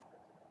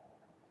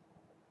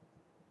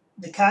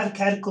The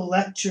Catechetical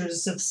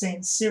Lectures of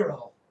St.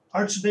 Cyril,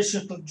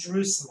 Archbishop of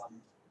Jerusalem.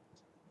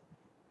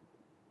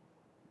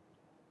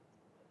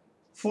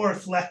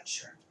 Fourth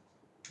Lecture.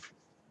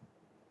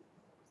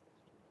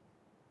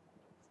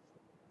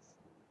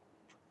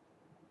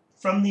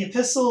 From the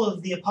Epistle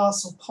of the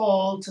Apostle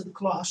Paul to the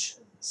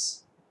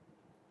Colossians.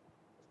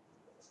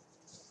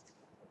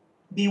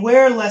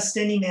 Beware lest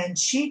any man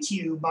cheat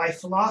you by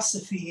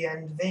philosophy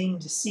and vain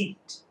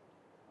deceit,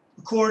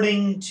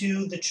 according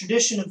to the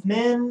tradition of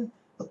men,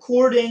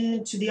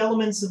 according to the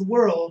elements of the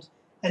world,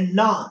 and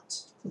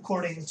not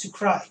according to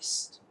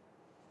Christ.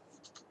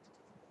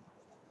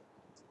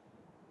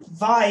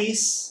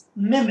 Vice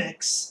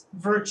mimics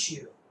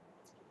virtue,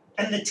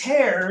 and the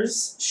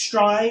tares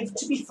strive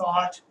to be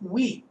thought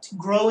wheat,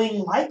 growing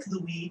like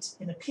the wheat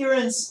in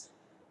appearance,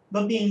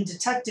 but being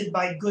detected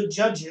by good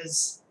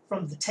judges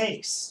from the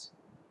taste.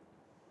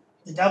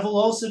 The devil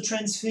also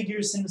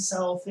transfigures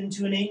himself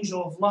into an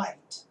angel of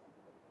light,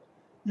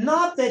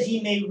 not that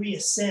he may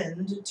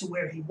reascend to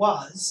where he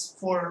was,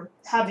 for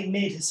having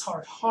made his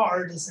heart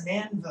hard as an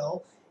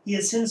anvil, he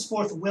has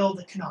henceforth a will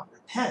that cannot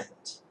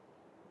repent,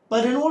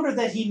 but in order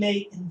that he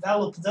may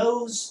envelop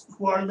those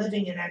who are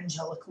living an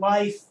angelic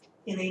life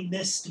in a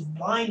mist of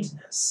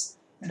blindness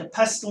and a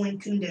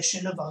pestilent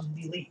condition of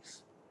unbelief.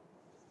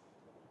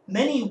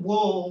 Many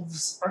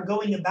wolves are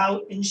going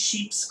about in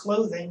sheep's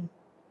clothing,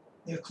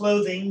 their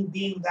clothing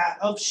being that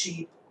of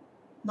sheep,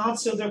 not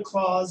so their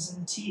claws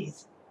and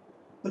teeth,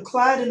 but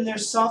clad in their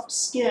soft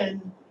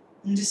skin,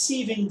 and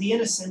deceiving the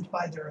innocent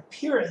by their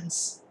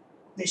appearance,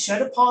 they shed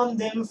upon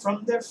them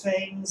from their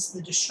fangs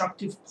the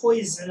destructive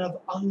poison of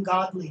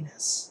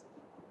ungodliness.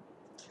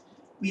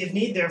 We have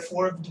need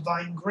therefore of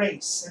divine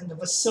grace, and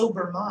of a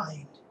sober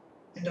mind,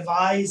 and of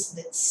eyes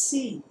that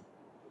see,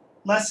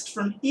 lest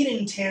from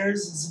eating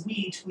tares as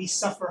wheat we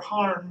suffer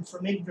harm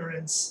from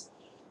ignorance,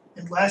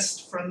 and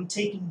lest from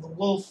taking the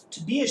wolf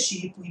to be a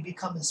sheep we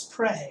become his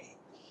prey,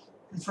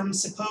 and from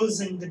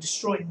supposing the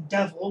destroying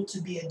devil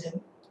to be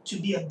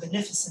a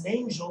beneficent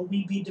angel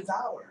we be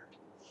devoured.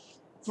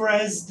 For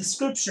as the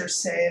Scripture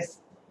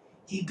saith,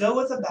 he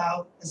goeth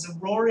about as a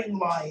roaring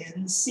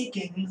lion,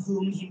 seeking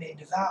whom he may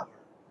devour.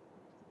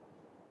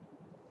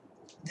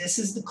 This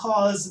is the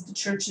cause of the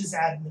Church's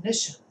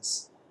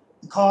admonitions,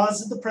 the cause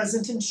of the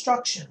present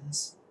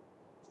instructions,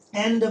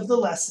 and of the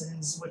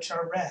lessons which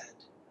are read.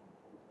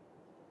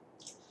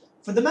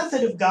 For the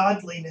method of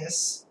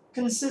godliness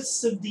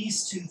consists of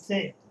these two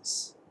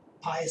things: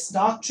 pious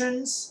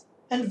doctrines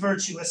and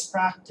virtuous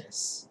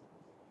practice.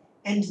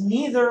 And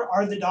neither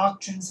are the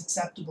doctrines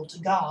acceptable to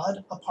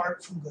God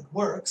apart from good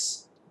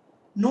works,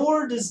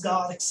 nor does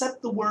God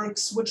accept the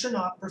works which are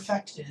not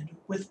perfected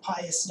with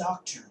pious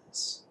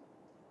doctrines.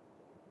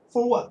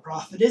 For what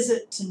profit is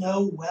it to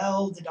know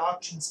well the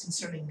doctrines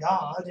concerning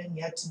God, and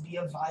yet to be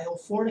a vile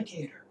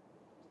fornicator?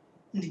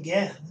 And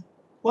again,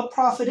 what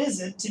profit is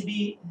it to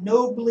be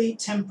nobly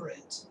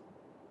temperate,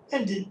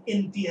 and an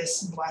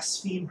impious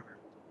blasphemer?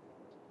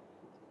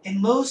 A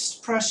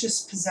most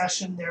precious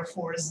possession,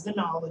 therefore, is the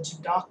knowledge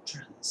of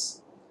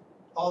doctrines.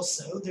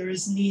 Also, there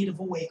is need of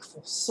a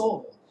wakeful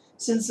soul,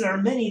 since there are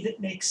many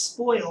that make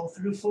spoil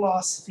through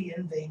philosophy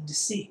and vain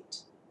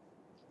deceit.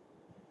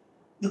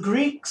 The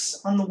Greeks,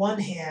 on the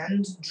one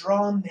hand,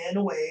 draw men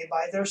away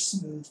by their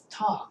smooth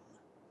tongue,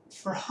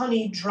 for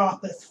honey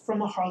droppeth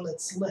from a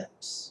harlot's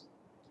lips,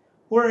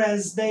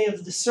 whereas they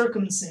of the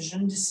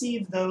circumcision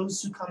deceive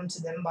those who come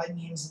to them by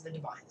means of the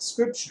divine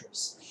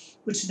Scriptures,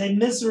 which they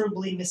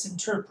miserably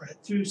misinterpret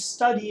through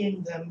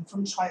studying them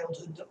from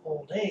childhood to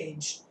old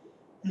age,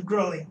 and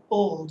growing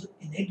old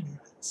in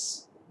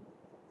ignorance.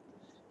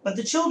 But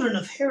the children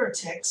of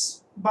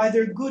heretics, by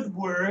their good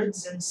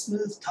words and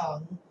smooth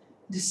tongue,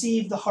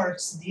 deceive the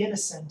hearts of the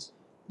innocent,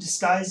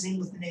 disguising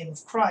with the name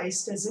of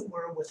Christ, as it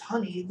were with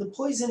honey, the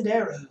poisoned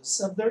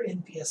arrows of their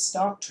impious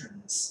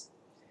doctrines.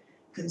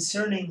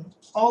 Concerning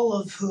all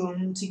of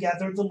whom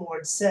together the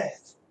Lord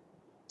saith,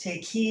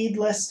 Take heed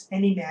lest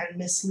any man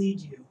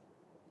mislead you.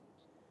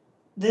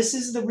 This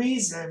is the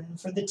reason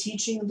for the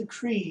teaching of the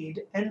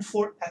Creed and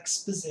for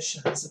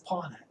expositions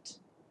upon it.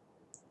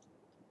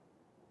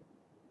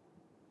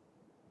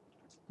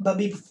 But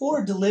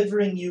before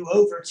delivering you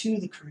over to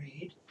the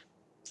Creed,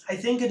 I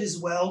think it is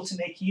well to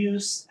make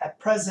use at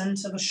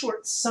present of a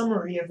short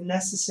summary of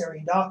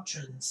necessary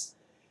doctrines,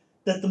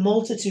 that the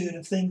multitude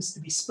of things to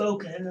be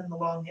spoken in the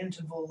long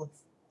interval of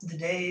the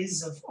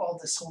days of all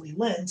this Holy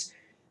Lent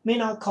may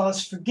not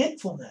cause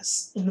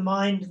forgetfulness in the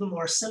mind of the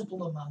more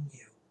simple among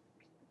you,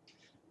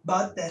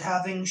 but that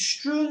having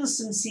strewn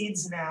some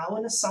seeds now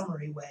in a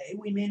summary way,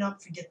 we may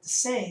not forget the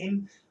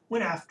same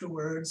when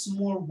afterwards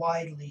more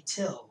widely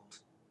tilled.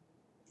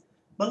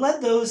 But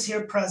let those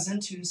here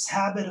present whose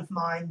habit of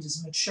mind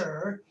is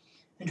mature,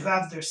 and who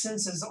have their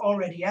senses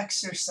already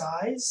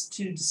exercised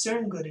to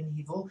discern good and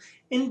evil,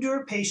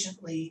 endure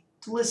patiently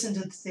to listen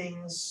to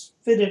things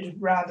fitted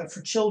rather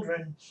for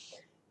children,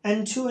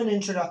 and to an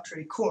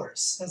introductory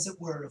course, as it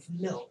were, of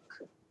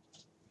milk.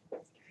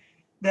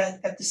 That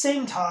at the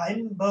same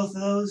time both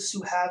those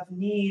who have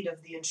need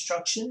of the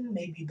instruction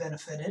may be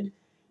benefited,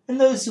 and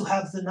those who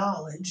have the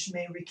knowledge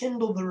may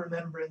rekindle the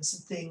remembrance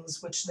of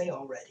things which they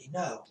already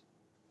know.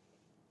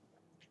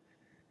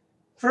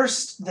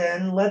 First,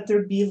 then, let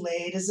there be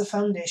laid as a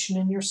foundation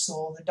in your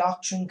soul the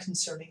doctrine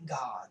concerning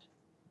God,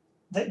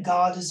 that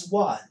God is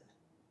one,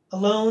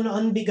 alone,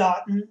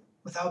 unbegotten,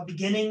 without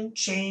beginning,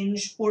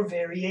 change, or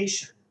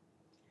variation,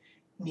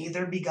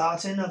 neither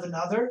begotten of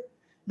another,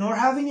 nor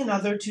having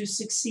another to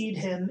succeed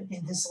him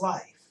in his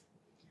life,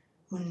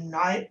 who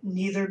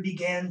neither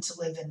began to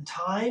live in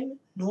time,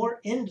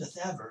 nor endeth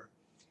ever,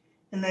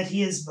 and that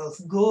he is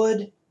both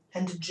good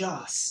and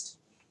just.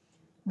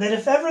 That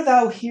if ever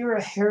thou hear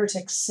a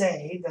heretic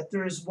say that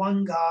there is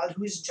one God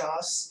who is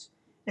just,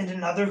 and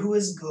another who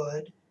is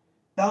good,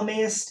 thou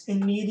mayest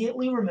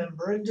immediately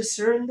remember and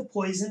discern the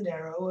poisoned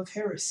arrow of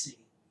heresy.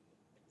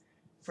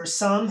 For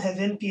some have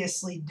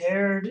impiously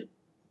dared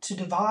to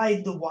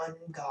divide the one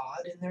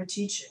God in their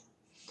teaching,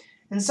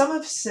 and some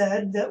have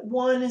said that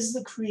one is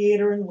the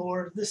Creator and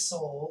Lord of the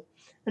soul,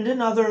 and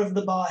another of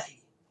the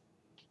body,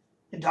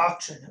 a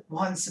doctrine at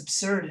once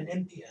absurd and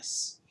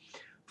impious.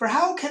 For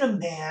how can a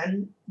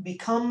man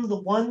become the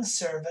one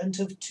servant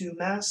of two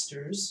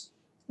masters,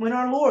 when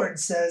our Lord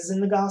says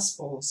in the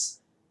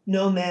Gospels,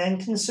 "No man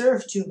can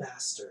serve two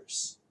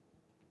masters"?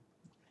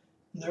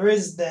 There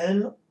is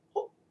then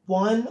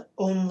one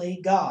only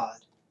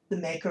God, the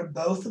maker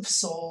both of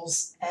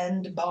souls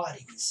and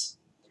bodies,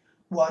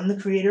 one the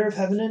creator of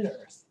heaven and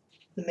earth,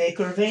 the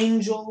maker of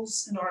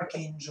angels and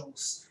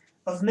archangels,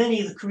 of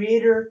many the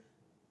creator,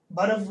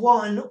 but of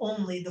one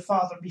only the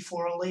Father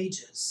before all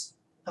ages,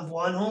 of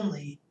one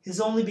only,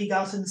 his only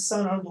begotten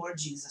Son, our Lord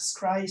Jesus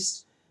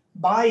Christ,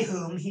 by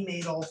whom he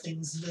made all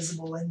things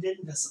visible and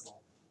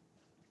invisible.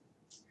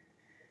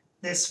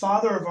 This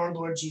Father of our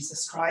Lord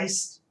Jesus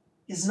Christ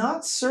is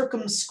not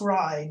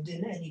circumscribed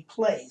in any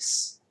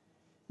place,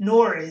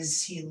 nor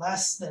is he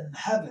less than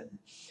heaven,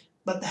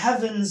 but the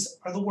heavens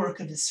are the work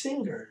of his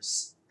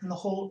fingers, and the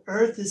whole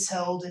earth is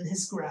held in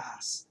his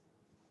grasp.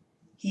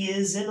 He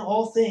is in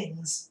all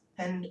things,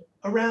 and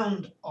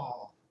around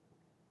all.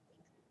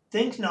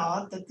 Think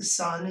not that the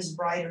sun is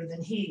brighter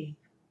than he,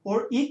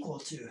 or equal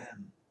to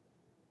him.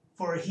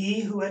 For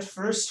he who at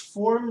first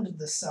formed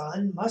the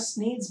sun must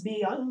needs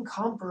be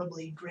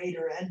incomparably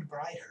greater and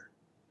brighter.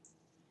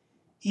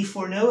 He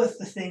foreknoweth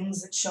the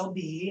things that shall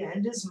be,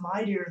 and is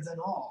mightier than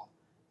all,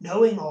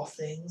 knowing all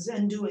things,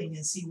 and doing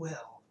as he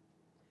will,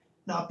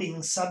 not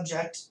being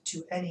subject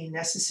to any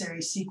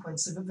necessary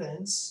sequence of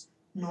events,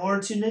 nor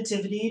to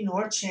nativity,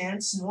 nor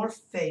chance, nor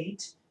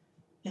fate,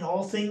 in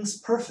all things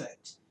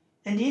perfect,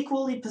 and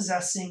equally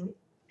possessing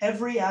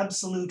every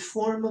absolute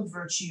form of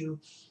virtue,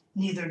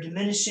 neither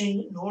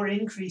diminishing nor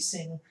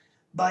increasing,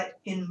 but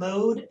in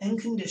mode and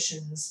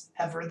conditions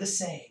ever the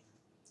same,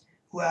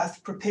 who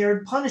hath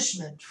prepared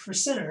punishment for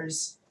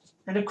sinners,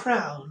 and a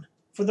crown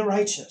for the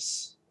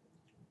righteous.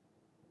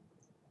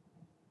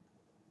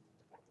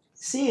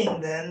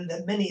 Seeing then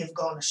that many have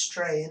gone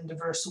astray in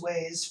diverse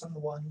ways from the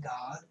one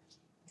God,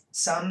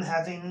 some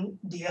having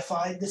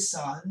deified the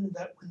sun,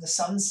 that when the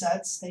sun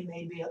sets they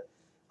may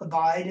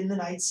abide in the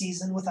night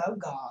season without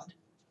God,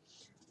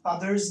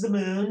 others the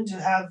moon,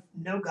 to have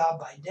no God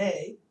by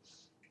day,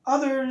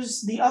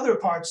 others the other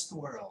parts of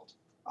the world,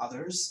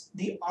 others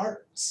the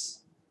arts,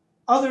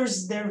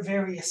 others their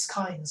various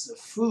kinds of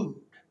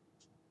food,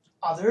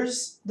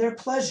 others their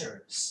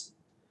pleasures,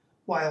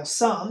 while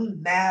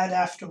some, mad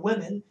after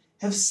women,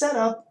 have set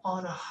up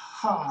on a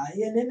high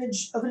an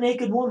image of a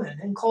naked woman,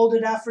 and called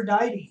it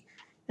Aphrodite,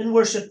 and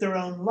worshipped their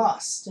own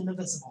lust in a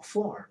visible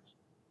form.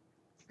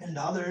 And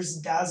others,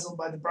 dazzled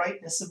by the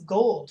brightness of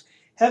gold,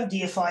 have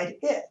deified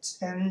it,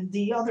 and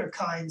the other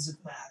kinds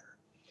of matter.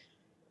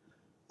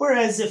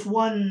 Whereas if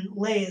one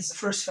lay as the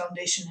first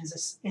foundation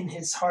in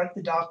his heart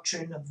the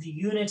doctrine of the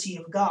unity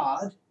of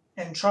God,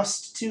 and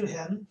trust to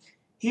him,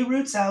 he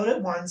roots out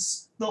at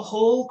once the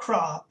whole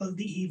crop of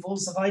the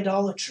evils of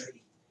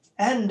idolatry,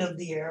 and of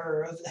the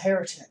error of the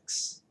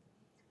heretics.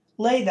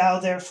 Lay thou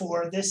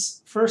therefore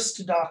this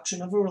first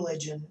doctrine of a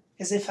religion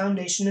as a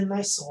foundation in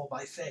thy soul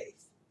by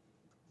faith.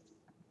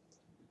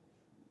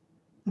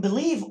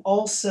 Believe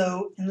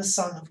also in the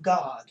Son of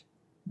God,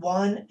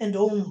 one and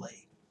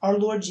only, our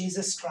Lord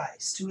Jesus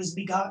Christ, who is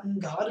begotten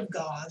God of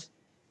God,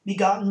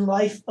 begotten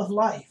life of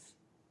life,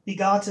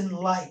 begotten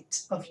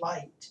light of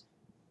light,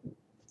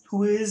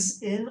 who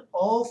is in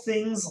all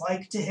things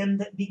like to him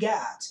that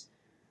begat,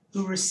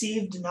 who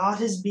received not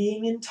his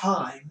being in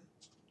time,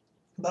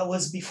 but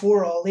was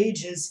before all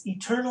ages,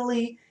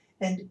 eternally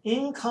and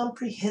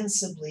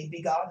incomprehensibly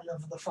begotten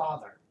of the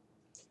Father.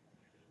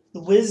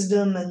 The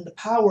wisdom and the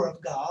power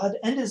of God,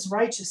 and his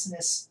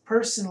righteousness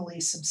personally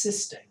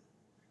subsisting,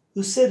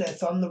 who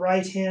sitteth on the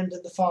right hand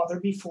of the Father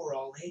before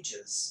all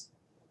ages.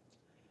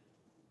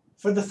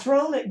 For the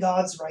throne at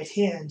God's right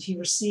hand he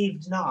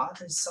received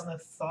not, as some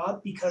have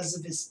thought, because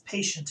of his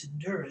patient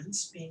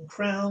endurance, being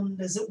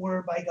crowned, as it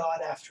were, by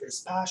God after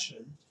his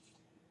passion,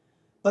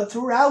 but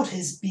throughout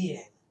his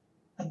being,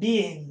 a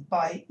being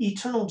by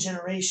eternal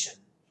generation,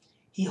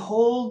 he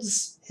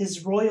holds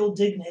his royal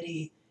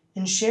dignity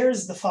and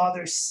shares the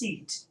Father's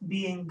seat,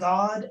 being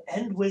God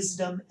and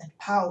wisdom and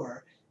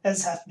power,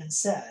 as hath been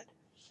said,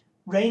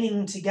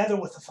 reigning together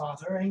with the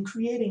Father, and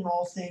creating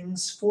all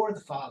things for the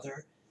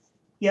Father,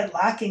 yet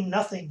lacking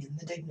nothing in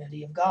the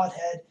dignity of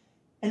Godhead,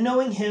 and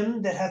knowing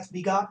him that hath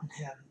begotten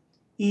him,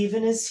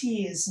 even as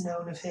he is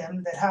known of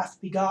him that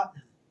hath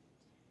begotten.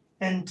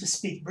 And to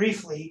speak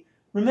briefly,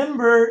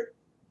 remember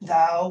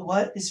thou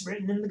what is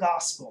written in the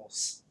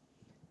Gospels,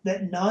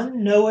 that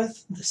none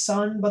knoweth the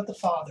Son but the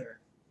Father,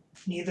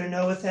 neither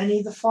knoweth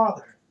any the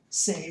Father,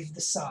 save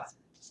the Son.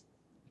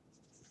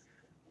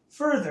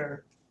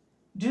 Further,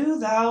 do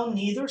thou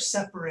neither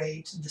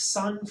separate the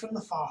Son from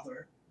the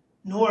Father,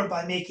 nor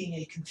by making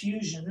a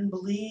confusion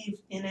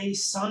believe in a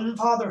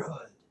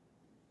son-fatherhood,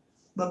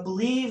 but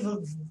believe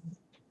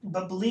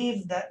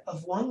that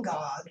of one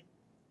God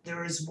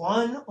there is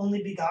one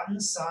only begotten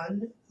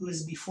Son, who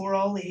is before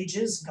all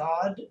ages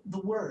God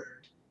the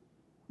Word,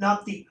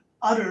 not the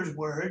uttered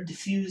Word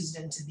diffused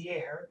into the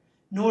air,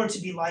 nor to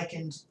be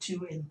likened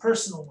to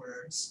impersonal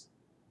words,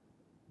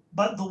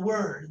 but the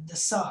Word, the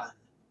Son,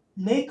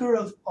 maker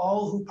of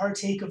all who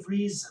partake of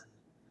reason,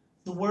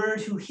 the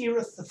Word who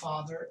heareth the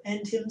Father,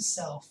 and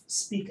himself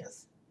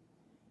speaketh.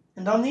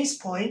 And on these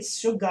points,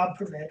 should God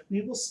permit,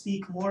 we will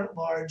speak more at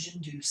large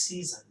in due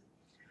season.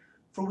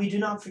 For we do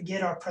not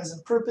forget our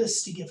present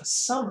purpose to give a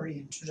summary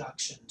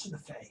introduction to the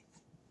faith.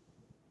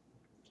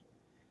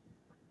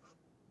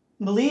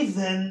 Believe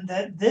then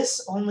that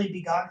this only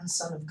begotten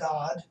Son of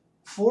God,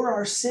 for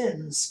our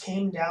sins,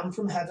 came down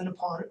from heaven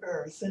upon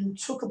earth, and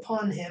took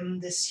upon him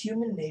this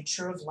human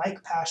nature of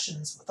like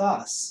passions with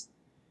us,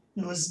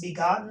 and was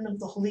begotten of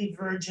the Holy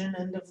Virgin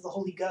and of the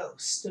Holy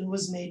Ghost, and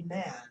was made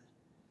man,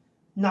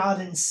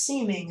 not in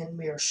seeming and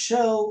mere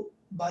show,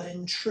 but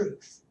in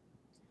truth,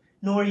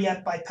 nor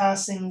yet by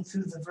passing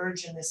through the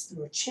Virgin as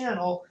through a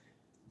channel,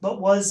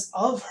 but was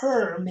of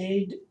her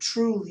made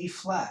truly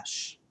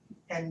flesh,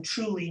 and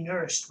truly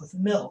nourished with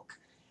milk,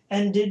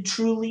 and did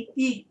truly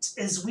eat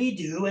as we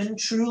do, and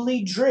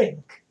truly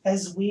drink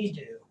as we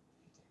do.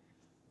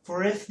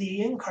 For if the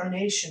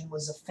incarnation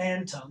was a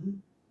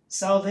phantom,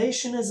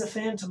 salvation is a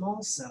phantom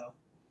also.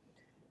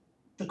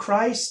 The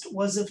Christ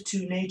was of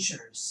two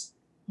natures,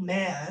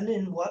 man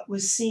in what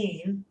was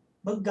seen,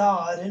 but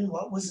God in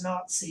what was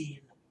not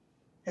seen.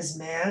 As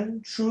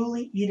man,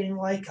 truly eating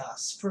like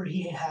us, for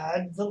he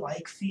had the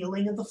like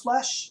feeling of the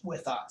flesh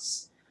with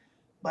us,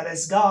 but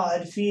as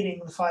God,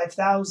 feeding the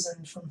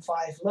 5,000 from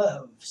 5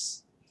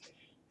 loaves.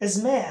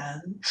 As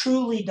man,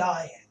 truly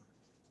dying,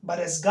 but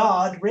as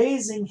God,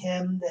 raising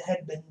him that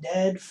had been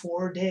dead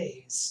 4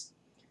 days,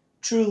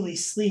 truly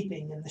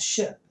sleeping in the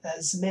ship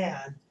as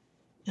man,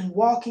 and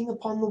walking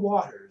upon the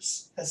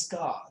waters as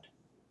God.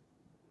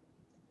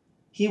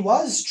 He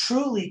was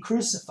truly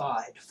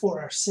crucified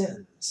for our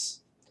sins.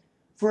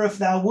 For if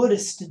thou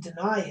wouldest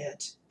deny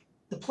it,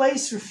 the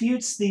place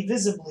refutes thee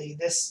visibly,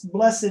 this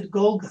blessed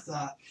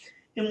Golgotha,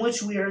 in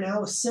which we are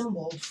now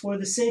assembled for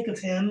the sake of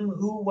him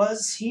who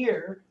was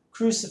here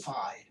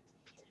crucified.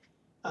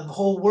 And the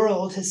whole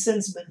world has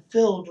since been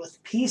filled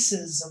with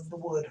pieces of the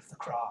wood of the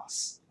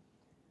cross.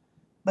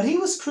 But he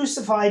was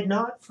crucified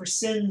not for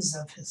sins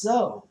of his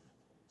own,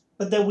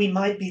 but that we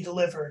might be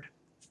delivered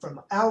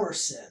from our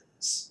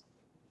sins.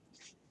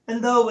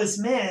 And though as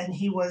man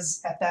he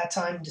was at that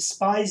time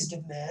despised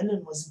of men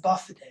and was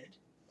buffeted,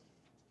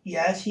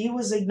 yet he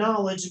was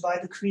acknowledged by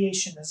the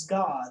creation as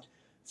God.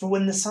 For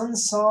when the Son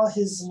saw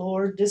his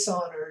Lord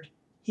dishonored,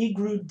 he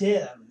grew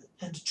dim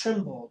and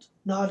trembled,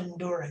 not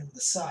enduring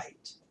the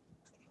sight.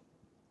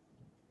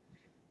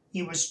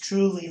 He was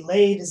truly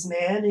laid as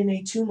man in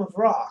a tomb of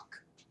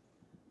rock,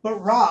 but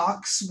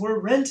rocks were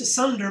rent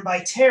asunder by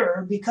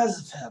terror because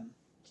of him.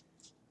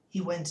 He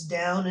went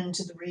down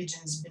into the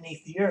regions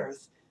beneath the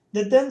earth,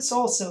 that thence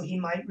also he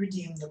might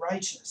redeem the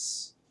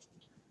righteous.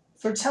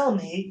 For tell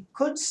me,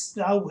 couldst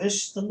thou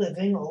wish the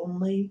living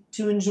only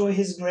to enjoy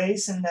his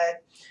grace, and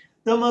that,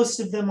 though most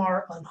of them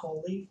are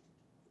unholy,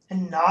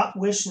 and not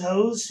wish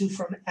those who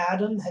from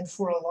Adam had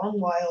for a long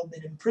while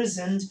been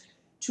imprisoned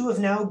to have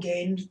now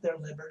gained their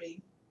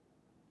liberty?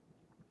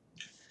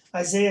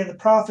 Isaiah the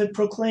prophet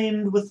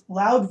proclaimed with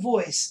loud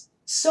voice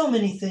so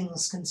many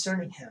things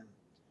concerning him.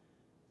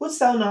 Wouldst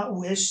thou not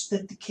wish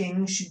that the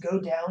king should go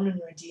down and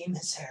redeem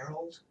his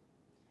herald?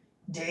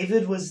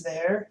 David was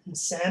there, and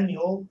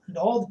Samuel, and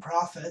all the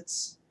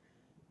prophets.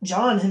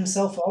 John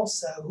himself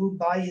also, who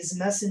by his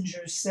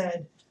messengers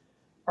said,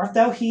 Art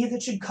thou he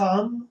that should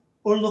come,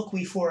 or look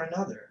we for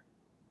another?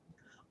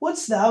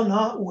 Wouldst thou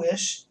not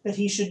wish that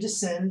he should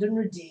descend and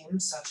redeem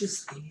such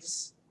as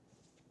these?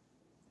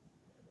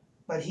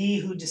 But he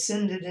who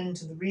descended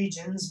into the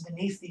regions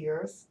beneath the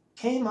earth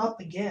came up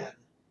again,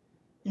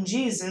 and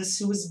Jesus,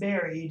 who was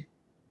buried,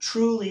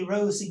 truly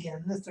rose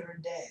again the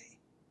 3rd day.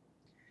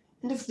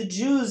 And if the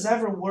Jews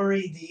ever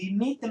worry thee,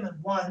 meet them at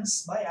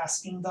once by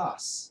asking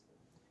thus,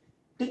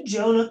 Did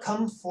Jonah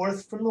come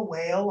forth from the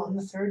whale on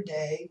the 3rd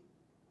day?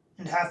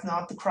 And hath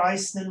not the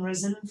Christ then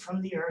risen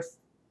from the earth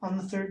on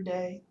the 3rd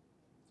day?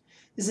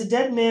 Is a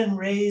dead man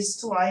raised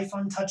to life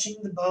on touching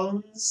the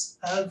bones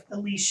of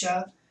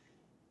Elisha?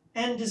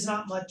 And is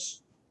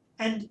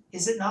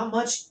it not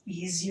much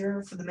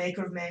easier for the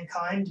Maker of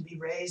mankind to be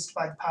raised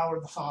by the power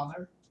of the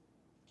Father?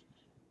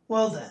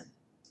 Well then,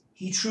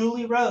 he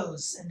truly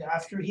rose, and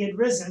after he had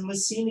risen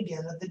was seen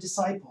again of the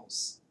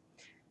disciples.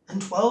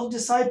 And 12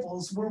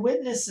 disciples were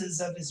witnesses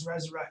of his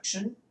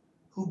resurrection,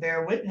 who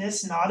bear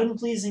witness not in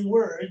pleasing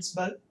words,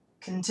 but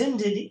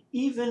contended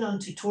even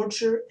unto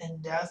torture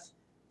and death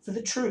for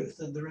the truth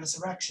of the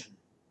resurrection.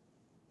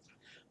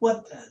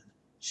 What then?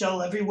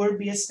 Shall every word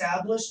be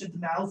established at the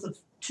mouth of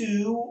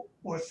 2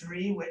 or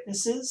 3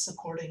 witnesses,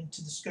 according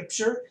to the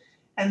Scripture?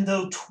 And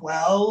though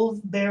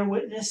 12 bear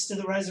witness to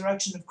the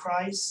resurrection of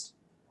Christ,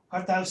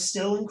 art thou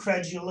still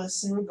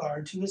incredulous in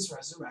regard to his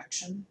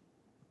resurrection?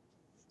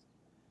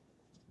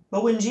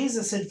 But when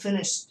Jesus had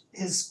finished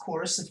his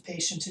course of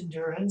patient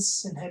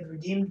endurance and had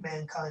redeemed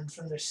mankind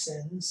from their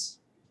sins,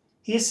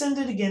 he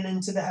ascended again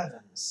into the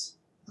heavens,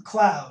 a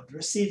cloud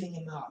receiving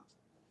him up.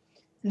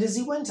 And as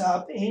he went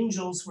up,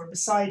 angels were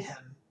beside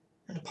him,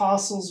 and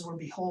apostles were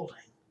beholding.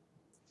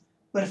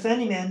 But if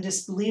any man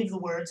disbelieve the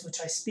words which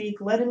I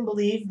speak, let him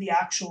believe the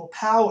actual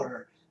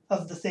power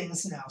of the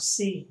things now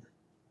seen.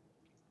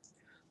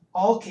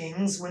 All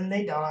kings, when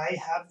they die,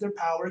 have their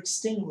power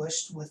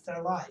extinguished with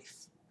their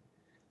life.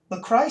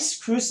 But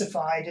Christ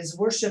crucified is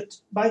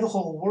worshipped by the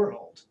whole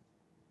world.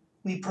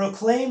 We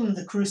proclaim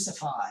the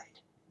crucified,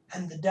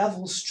 and the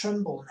devils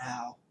tremble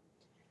now.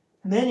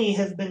 Many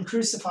have been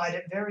crucified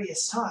at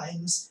various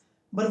times,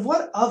 but of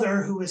what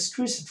other who was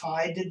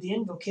crucified did the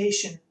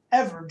invocation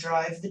ever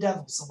drive the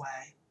devils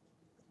away?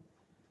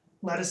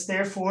 Let us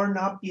therefore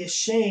not be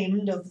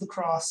ashamed of the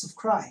cross of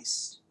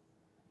Christ,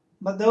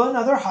 but though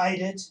another hide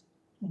it,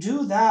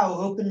 do thou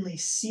openly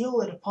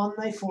seal it upon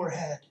thy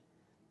forehead,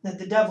 that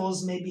the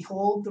devils may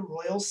behold the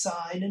royal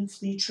sign and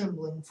flee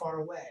trembling far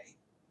away.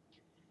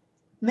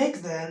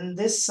 Make then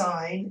this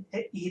sign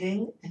at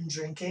eating and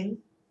drinking,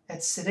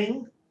 at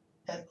sitting,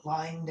 at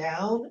lying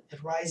down,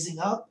 at rising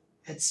up,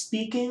 at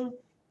speaking,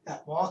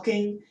 at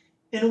walking,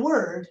 in a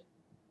word,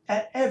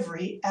 at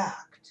every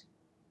act.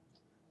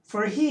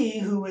 For he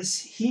who was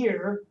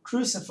here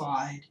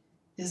crucified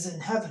is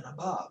in heaven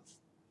above.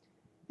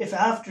 If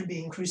after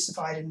being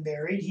crucified and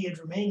buried he had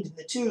remained in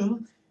the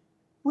tomb,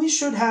 we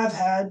should have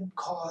had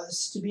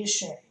cause to be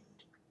ashamed.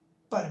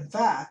 But in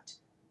fact,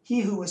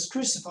 he who was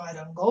crucified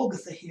on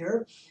Golgotha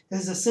here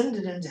has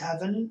ascended into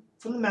heaven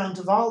from the Mount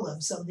of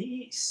Olives on the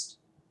east.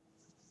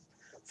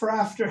 For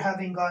after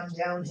having gone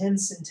down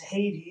hence into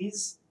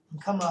Hades,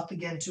 and come up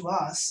again to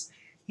us,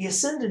 he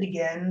ascended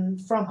again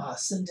from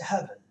us into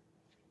heaven,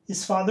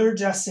 his Father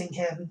addressing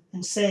him,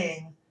 and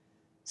saying,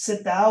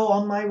 Sit thou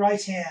on my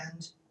right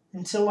hand,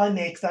 until I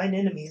make thine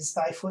enemies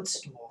thy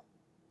footstool.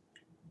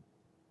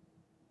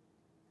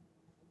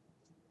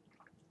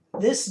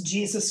 This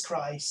Jesus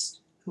Christ,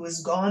 who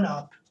is gone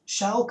up,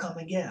 shall come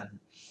again,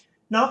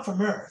 not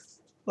from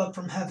earth, but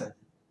from heaven.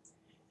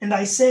 And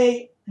I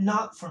say,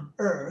 not from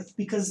earth,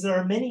 because there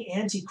are many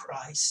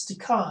antichrists to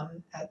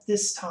come at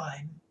this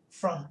time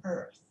from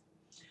earth.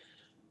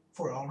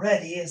 For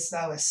already, as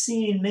thou hast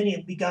seen, many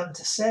have begun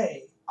to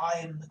say, I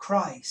am the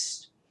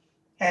Christ.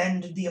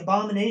 And the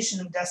abomination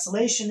of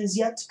desolation is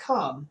yet to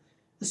come,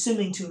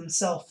 assuming to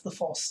himself the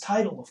false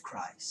title of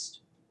Christ.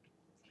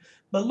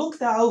 But look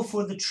thou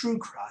for the true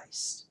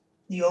Christ,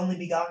 the only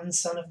begotten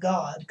Son of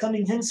God,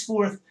 coming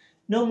henceforth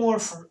no more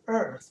from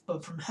earth,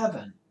 but from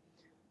heaven,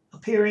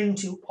 appearing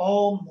to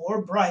all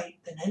more bright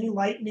than any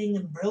lightning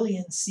and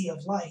brilliancy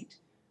of light,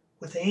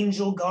 with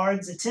angel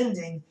guards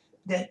attending,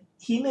 that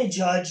he may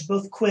judge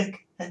both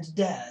quick and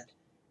dead,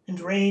 and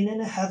reign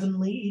in a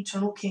heavenly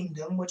eternal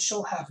kingdom which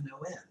shall have no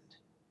end.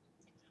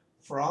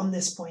 For on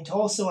this point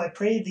also I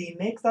pray thee,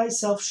 make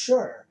thyself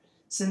sure,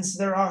 since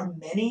there are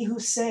many who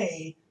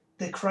say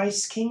that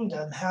Christ's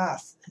kingdom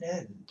hath an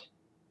end.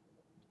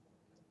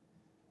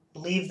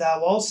 Believe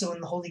thou also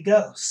in the Holy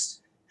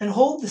Ghost, and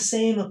hold the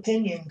same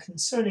opinion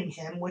concerning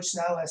him which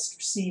thou hast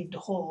received to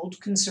hold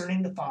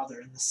concerning the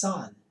Father and the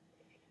Son.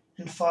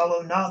 And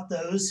follow not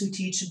those who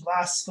teach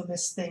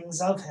blasphemous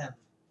things of him.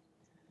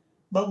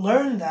 But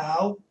learn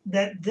thou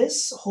that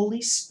this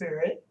Holy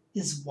Spirit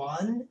is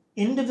one,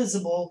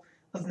 indivisible,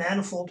 of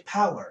manifold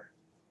power,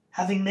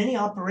 having many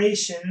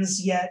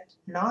operations, yet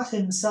not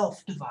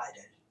himself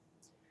divided,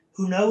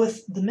 who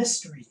knoweth the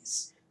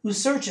mysteries, who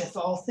searcheth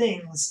all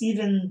things,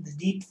 even the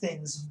deep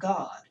things of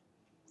God,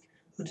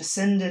 who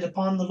descended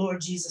upon the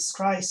Lord Jesus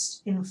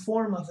Christ in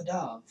form of a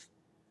dove,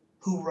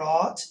 who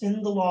wrought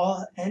in the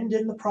law and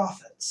in the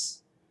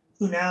prophets,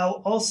 who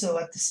now also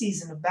at the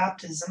season of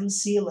baptism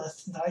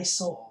sealeth thy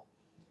soul,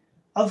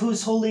 of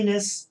whose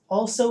holiness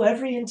also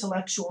every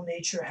intellectual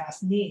nature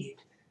hath need,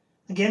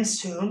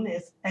 against whom,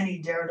 if any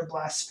dare to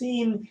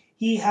blaspheme,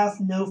 he hath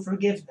no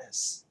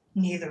forgiveness,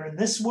 neither in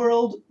this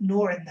world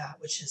nor in that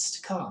which is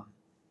to come,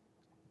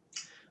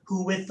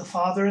 who with the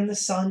Father and the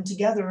Son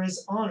together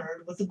is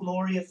honored with the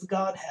glory of the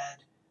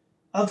Godhead,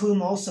 of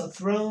whom also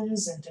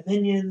thrones and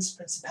dominions,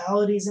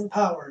 principalities and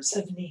powers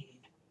have need.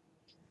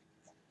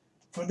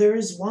 For there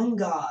is one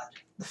God,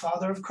 the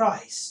Father of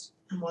Christ,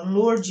 and one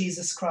Lord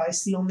Jesus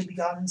Christ, the only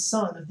begotten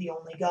Son of the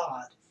only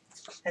God,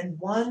 and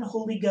one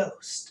Holy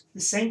Ghost,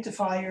 the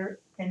sanctifier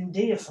and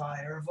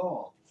deifier of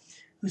all,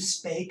 who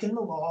spake in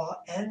the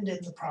law and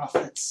in the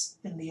prophets,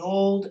 in the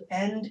Old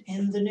and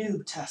in the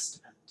New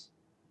Testament.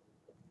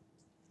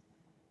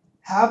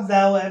 Have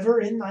thou ever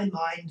in thy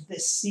mind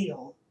this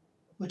seal,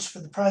 which for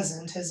the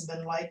present has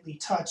been lightly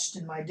touched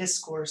in my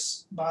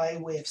discourse by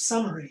way of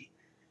summary,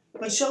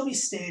 but shall be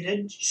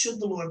stated, should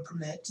the Lord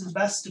permit, to the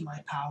best of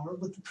my power,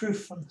 with the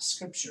proof from the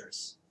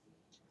Scriptures.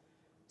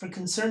 For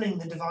concerning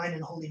the divine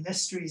and holy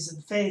mysteries of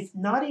the faith,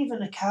 not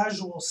even a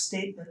casual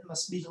statement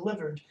must be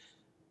delivered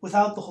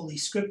without the Holy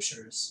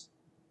Scriptures,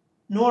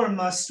 nor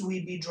must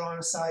we be drawn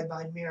aside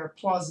by mere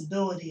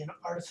plausibility and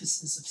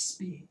artifices of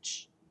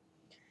speech.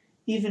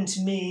 Even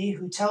to me,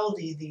 who tell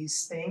thee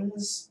these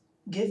things,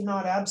 give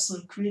not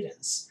absolute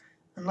credence,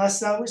 unless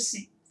thou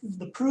receive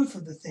the proof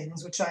of the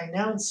things which I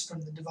announce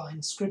from the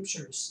divine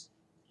Scriptures.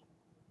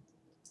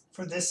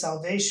 For this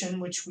salvation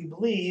which we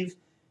believe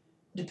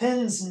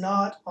depends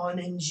not on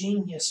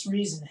ingenious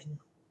reasoning,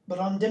 but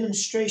on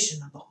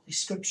demonstration of the Holy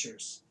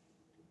Scriptures.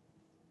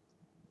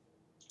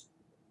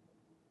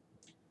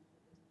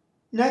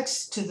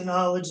 Next to the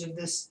knowledge of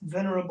this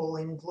venerable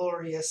and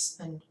glorious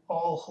and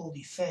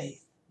all-holy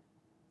faith,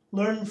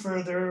 learn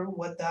further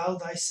what thou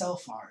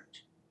thyself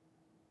art,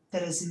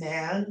 that as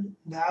man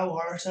thou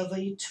art of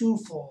a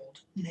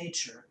twofold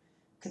nature,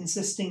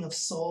 consisting of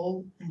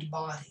soul and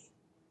body,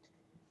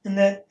 and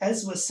that,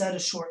 as was said a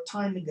short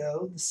time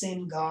ago, the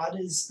same God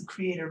is the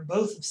creator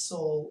both of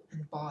soul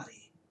and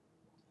body.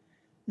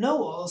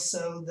 Know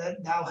also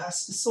that thou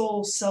hast a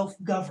soul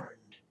self-governed,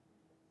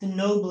 the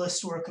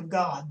noblest work of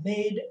God,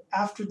 made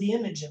after the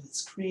image of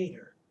its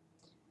creator,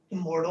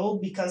 immortal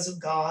because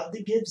of God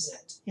that gives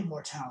it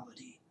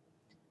immortality,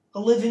 a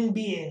living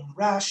being,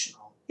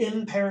 rational,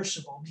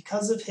 imperishable,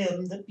 because of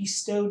him that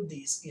bestowed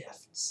these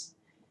gifts,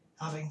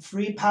 having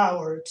free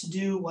power to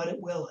do what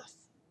it willeth.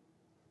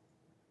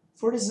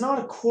 For it is not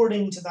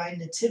according to thy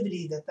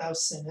nativity that thou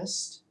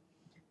sinnest,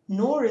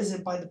 nor is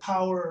it by the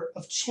power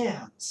of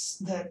chance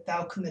that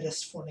thou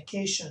committest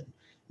fornication,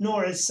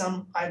 nor, as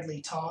some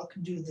idly talk,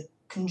 do the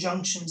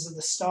conjunctions of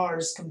the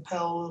stars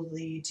compel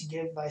thee to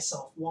give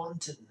thyself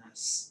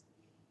wantonness.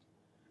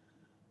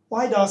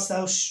 Why dost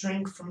thou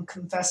shrink from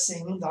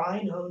confessing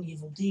thine own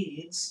evil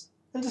deeds,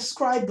 and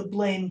ascribe the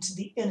blame to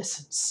the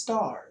innocent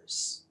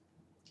stars?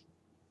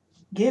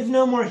 Give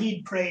no more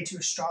heed, pray, to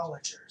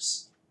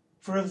astrologers,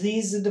 for of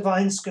these the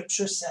divine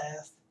Scripture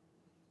saith,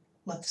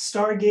 let the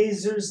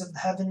stargazers of the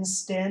heavens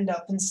stand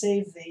up and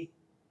save thee.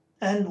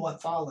 And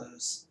what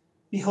follows?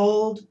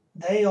 Behold,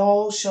 they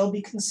all shall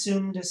be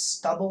consumed as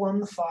stubble on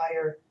the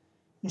fire,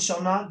 and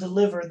shall not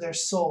deliver their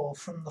soul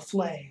from the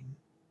flame.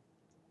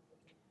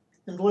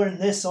 And learn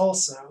this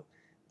also,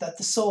 that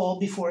the soul,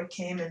 before it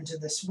came into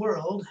this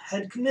world,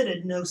 had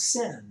committed no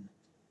sin.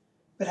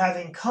 But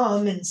having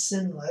come in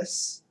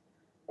sinless,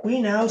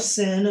 we now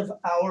sin of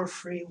our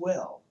free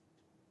will.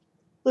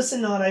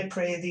 Listen not, I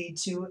pray thee,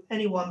 to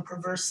any one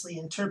perversely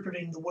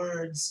interpreting the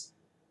words,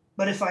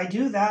 but if I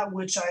do that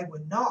which I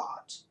would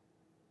not,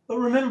 but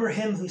remember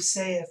him who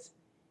saith,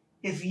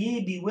 if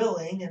ye be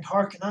willing, and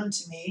hearken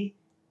unto me,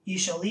 ye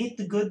shall eat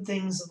the good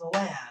things of the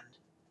land.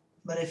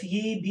 But if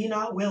ye be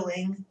not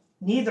willing,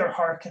 neither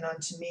hearken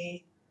unto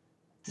me,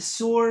 the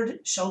sword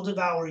shall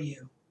devour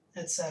you,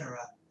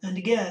 etc. And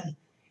again,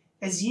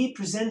 as ye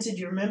presented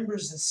your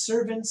members as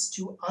servants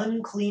to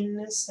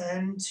uncleanness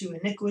and to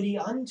iniquity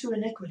unto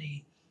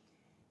iniquity,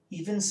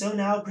 even so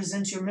now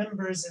present your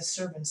members as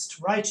servants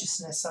to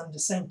righteousness unto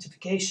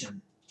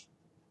sanctification.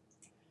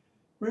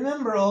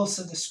 Remember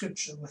also the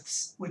Scripture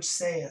which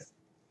saith,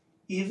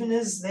 even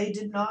as they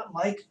did not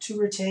like to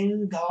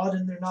retain God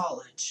in their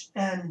knowledge,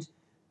 and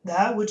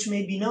that which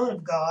may be known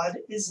of God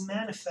is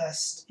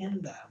manifest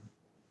in them.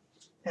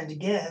 And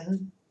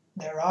again,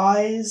 their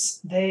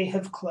eyes they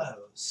have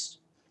closed.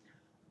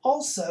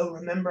 Also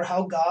remember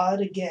how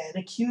God again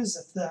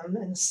accuseth them,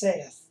 and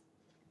saith,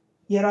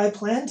 yet I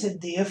planted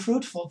thee a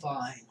fruitful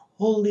vine,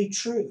 wholly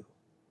true.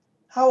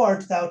 How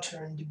art thou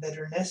turned to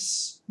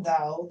bitterness,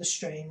 thou the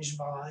strange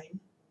vine?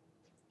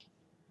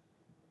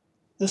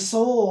 The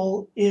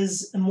soul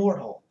is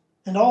immortal,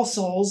 and all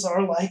souls are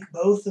alike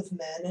both of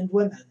men and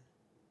women,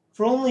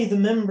 for only the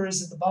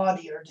members of the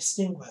body are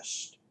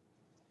distinguished.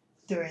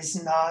 There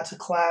is not a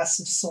class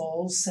of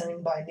souls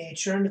sinning by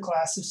nature and a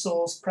class of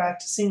souls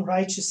practicing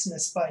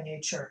righteousness by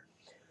nature,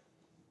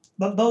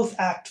 but both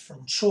act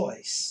from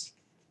choice,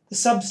 the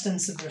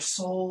substance of their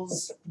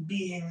souls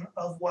being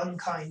of one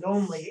kind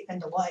only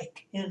and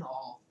alike in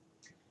all.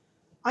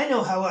 I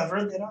know,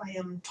 however, that I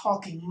am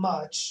talking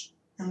much,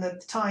 and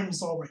that the time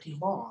is already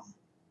long.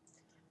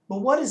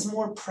 But what is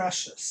more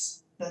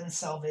precious than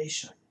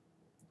salvation?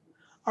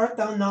 Art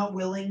thou not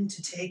willing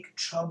to take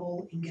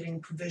trouble in getting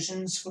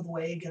provisions for the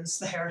way against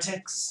the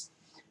heretics?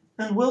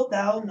 And wilt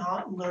thou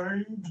not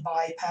learn the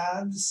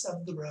bypaths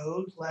of the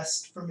road,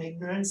 lest from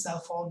ignorance thou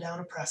fall down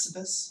a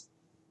precipice?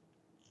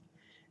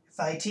 If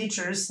thy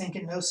teachers think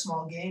it no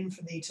small gain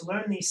for thee to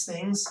learn these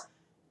things,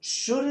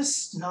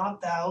 shouldest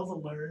not thou, the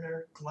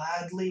learner,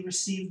 gladly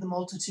receive the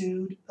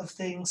multitude of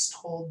things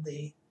told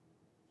thee?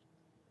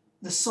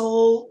 The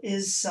soul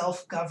is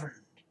self-governed,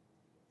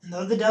 and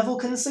though the devil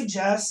can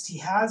suggest, he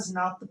has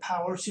not the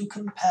power to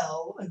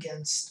compel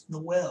against the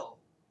will.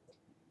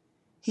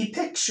 He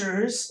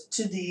pictures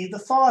to thee the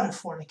thought of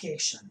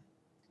fornication.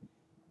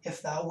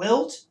 If thou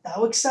wilt,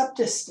 thou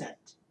acceptest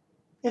it.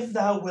 If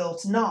thou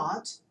wilt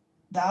not,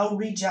 thou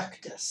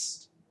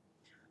rejectest.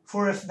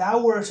 For if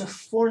thou wert a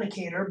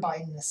fornicator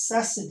by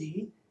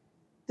necessity,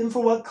 then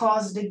for what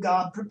cause did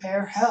God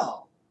prepare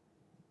hell?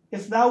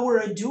 If thou were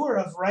a doer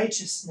of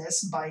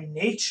righteousness by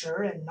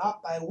nature and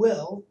not by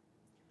will,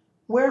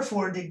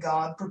 wherefore did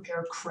God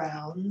prepare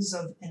crowns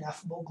of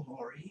ineffable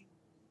glory?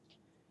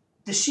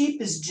 The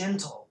sheep is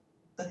gentle,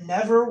 but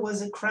never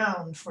was it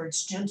crowned for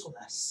its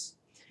gentleness,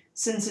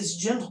 since its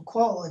gentle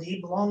quality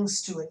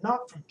belongs to it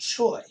not from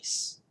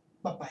choice,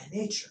 but by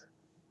nature.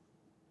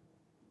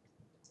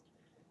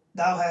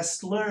 Thou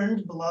hast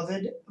learned,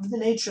 beloved, of the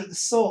nature of the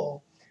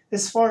soul,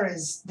 as far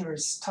as there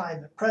is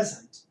time at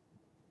present.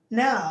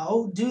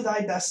 Now do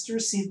thy best to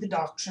receive the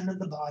doctrine of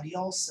the body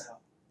also.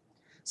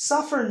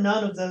 Suffer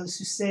none of those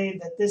who say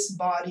that this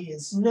body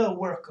is no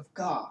work of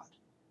God.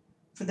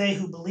 For they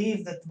who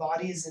believe that the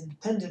body is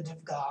independent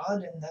of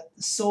God, and that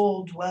the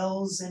soul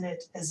dwells in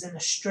it as in a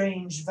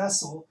strange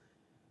vessel,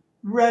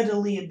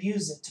 readily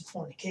abuse it to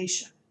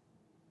fornication.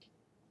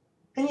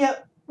 And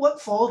yet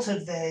what fault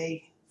have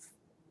they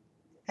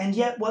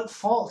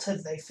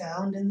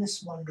found in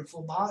this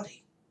wonderful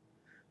body?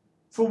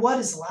 For what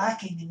is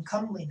lacking in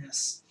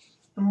comeliness,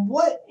 and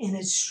what in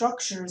its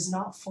structure is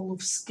not full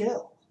of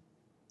skill?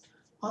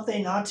 Ought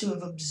they not to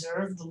have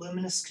observed the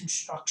luminous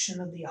construction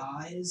of the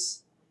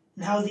eyes,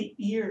 and how the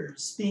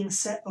ears, being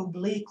set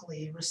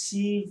obliquely,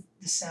 receive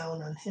the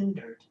sound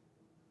unhindered,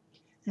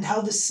 and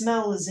how the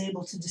smell is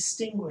able to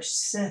distinguish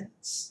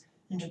scents,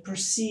 and to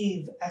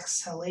perceive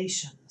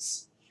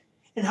exhalations,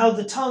 and how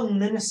the tongue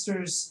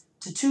ministers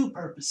to two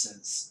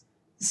purposes,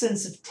 the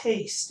sense of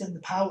taste and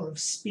the power of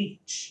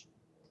speech,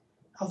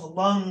 how the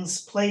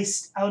lungs,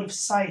 placed out of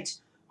sight,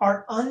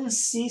 are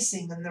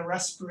unceasing in the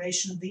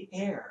respiration of the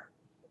air,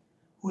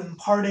 who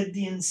imparted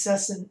the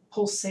incessant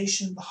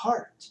pulsation of the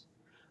heart,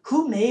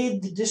 who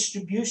made the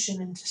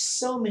distribution into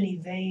so many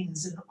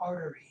veins and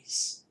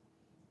arteries,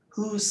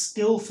 who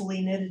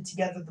skillfully knitted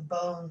together the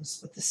bones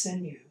with the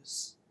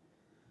sinews,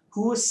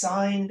 who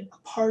assigned a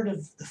part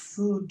of the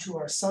food to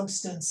our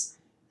substance,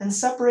 and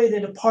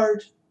separated a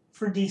part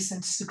for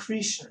decent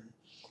secretion,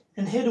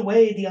 and hid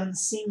away the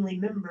unseemly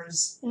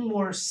members in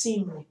more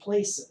seemly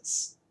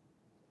places,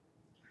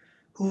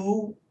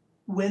 who,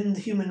 when the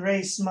human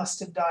race must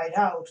have died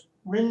out,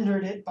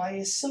 rendered it by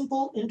a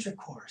simple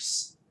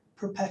intercourse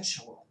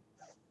perpetual.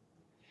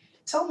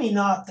 Tell me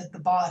not that the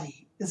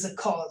body is a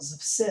cause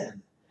of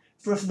sin,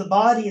 for if the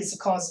body is a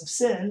cause of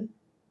sin,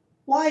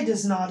 why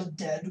does not a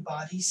dead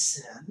body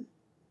sin?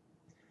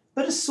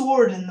 But a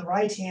sword in the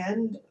right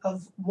hand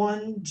of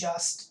one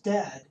just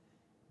dead,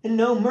 and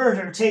no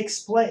murder takes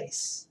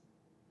place.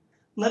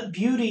 Let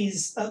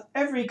beauties of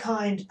every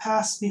kind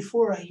pass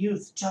before a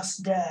youth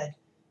just dead,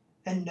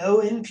 and no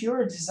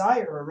impure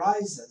desire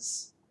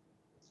arises.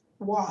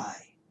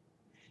 Why?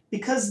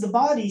 Because the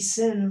body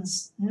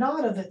sins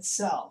not of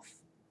itself,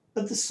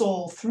 but the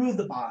soul through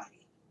the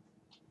body.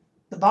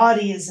 The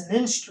body is an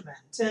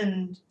instrument,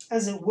 and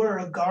as it were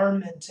a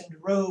garment and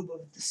robe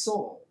of the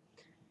soul.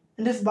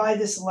 And if by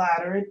this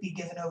latter it be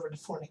given over to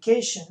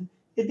fornication,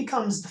 it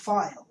becomes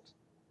defiled.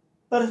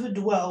 But if it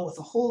dwell with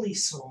a holy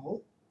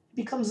soul, it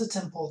becomes a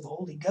temple of the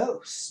Holy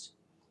Ghost.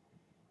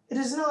 It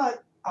is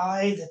not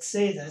I that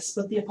say this,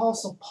 but the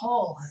Apostle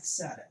Paul hath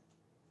said it.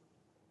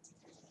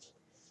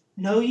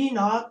 Know ye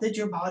not that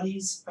your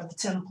bodies are the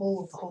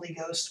temple of the Holy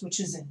Ghost which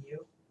is in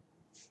you?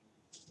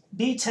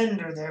 Be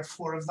tender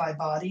therefore of thy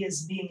body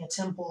as being a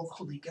temple of the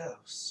Holy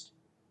Ghost.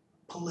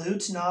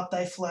 Pollute not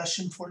thy flesh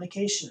in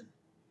fornication.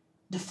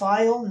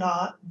 Defile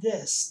not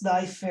this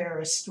thy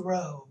fairest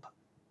robe.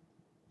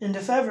 And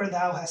if ever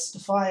thou hast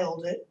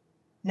defiled it,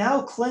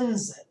 now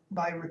cleanse it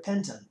by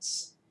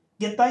repentance.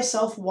 Get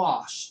thyself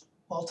washed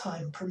while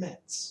time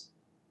permits.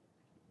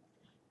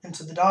 And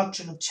to the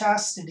doctrine of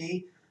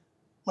chastity,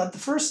 let the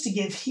first to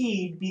give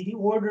heed be the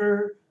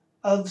order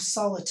of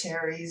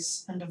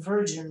solitaries and of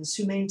virgins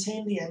who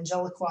maintain the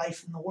angelic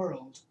life in the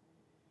world,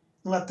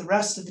 and let the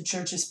rest of the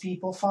church's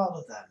people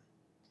follow them.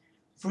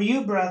 For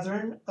you,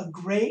 brethren, a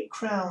great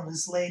crown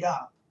is laid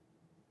up.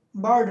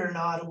 Barter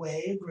not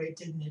away a great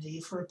dignity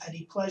for a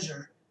petty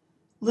pleasure.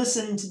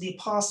 Listen to the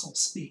apostle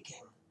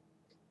speaking.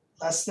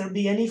 Lest there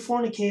be any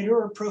fornicator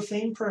or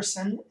profane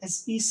person,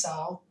 as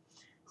Esau,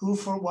 who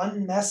for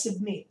one mess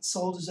of meat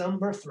sold his own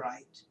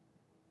birthright.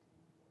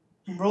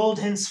 Enrolled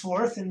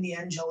henceforth in the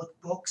angelic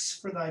books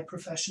for thy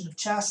profession of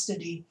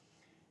chastity,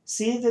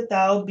 see that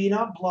thou be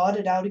not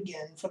blotted out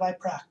again for thy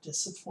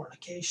practice of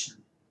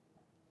fornication.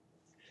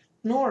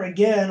 Nor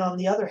again, on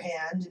the other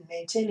hand, in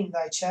maintaining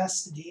thy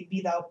chastity,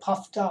 be thou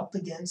puffed up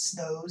against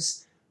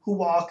those who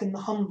walk in the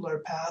humbler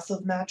path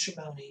of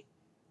matrimony.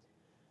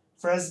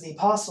 For as the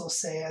apostle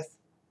saith,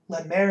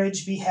 let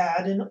marriage be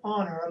had in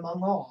honor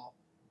among all,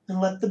 and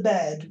let the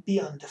bed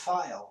be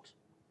undefiled.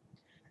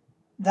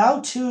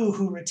 Thou too,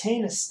 who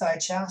retainest thy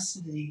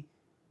chastity,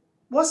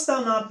 wast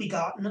thou not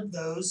begotten of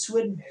those who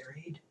had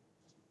married?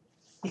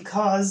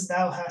 Because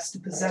thou hast a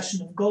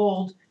possession of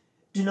gold,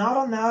 do not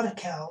on that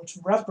account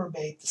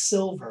reprobate the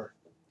silver.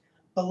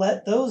 But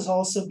let those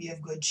also be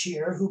of good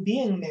cheer, who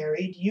being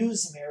married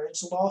use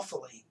marriage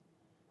lawfully,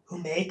 who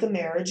make a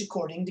marriage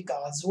according to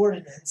God's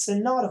ordinance,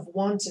 and not of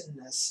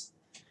wantonness,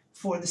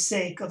 for the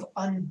sake of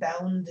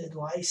unbounded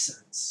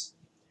license,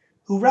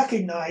 who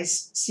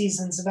recognize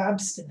seasons of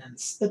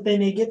abstinence, that they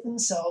may give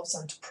themselves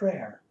unto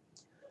prayer,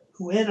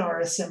 who in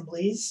our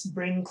assemblies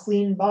bring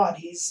clean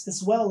bodies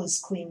as well as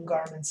clean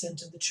garments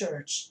into the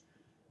church,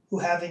 who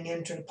having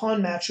entered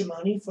upon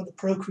matrimony for the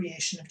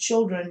procreation of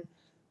children,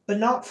 but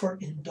not for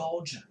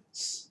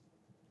indulgence.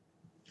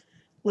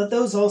 Let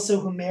those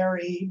also who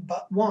marry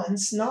but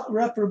once not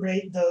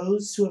reprobate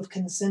those who have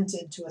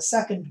consented to a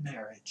second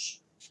marriage.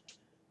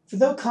 For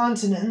though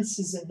continence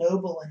is a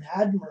noble and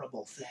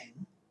admirable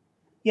thing,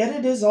 yet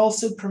it is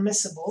also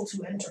permissible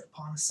to enter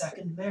upon a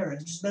second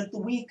marriage, that the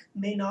weak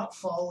may not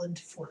fall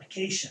into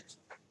fornication.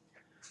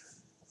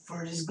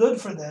 For it is good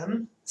for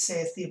them,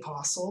 saith the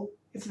apostle,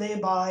 if they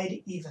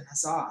abide even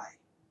as I.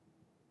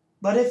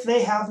 But if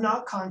they have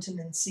not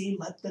continency,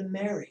 let them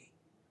marry,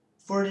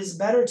 for it is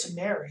better to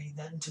marry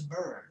than to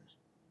burn.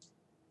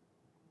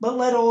 But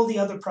let all the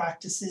other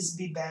practices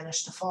be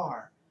banished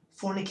afar,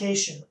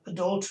 fornication,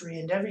 adultery,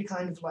 and every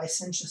kind of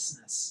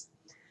licentiousness.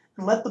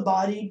 And let the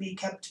body be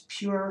kept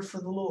pure for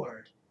the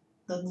Lord,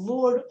 that the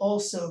Lord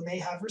also may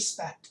have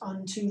respect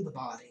unto the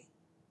body.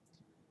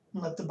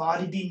 And let the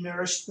body be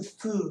nourished with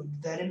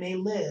food, that it may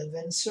live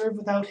and serve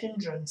without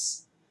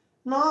hindrance,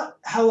 not,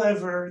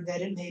 however,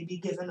 that it may be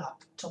given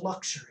up to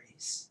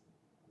luxuries.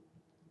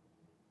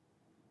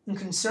 And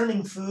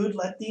concerning food,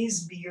 let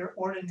these be your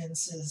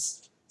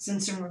ordinances,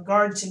 since in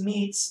regard to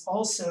meats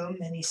also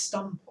many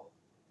stumble.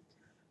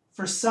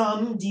 For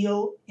some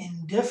deal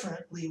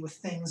indifferently with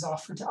things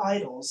offered to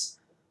idols,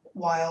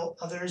 while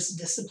others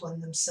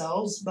discipline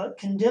themselves, but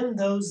condemn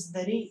those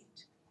that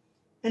eat.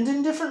 And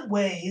in different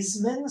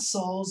ways men's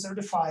souls are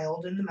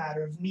defiled in the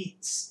matter of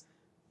meats,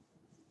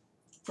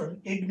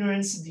 from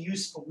ignorance of the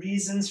useful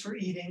reasons for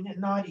eating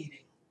and not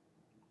eating.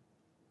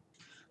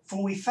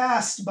 For we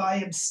fast by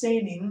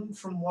abstaining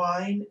from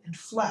wine and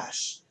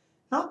flesh,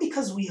 not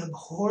because we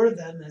abhor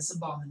them as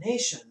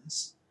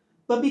abominations,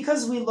 but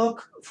because we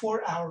look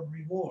for our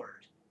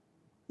reward,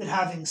 that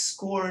having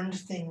scorned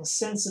things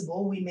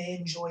sensible, we may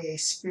enjoy a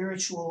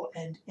spiritual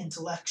and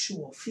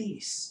intellectual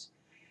feast,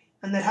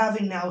 and that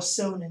having now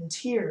sown in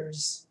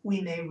tears, we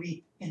may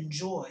reap in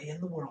joy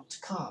in the world to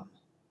come.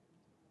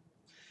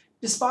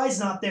 Despise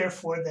not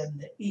therefore them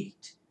that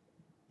eat,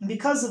 and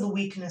because of the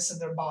weakness of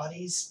their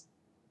bodies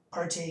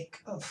partake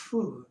of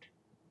food.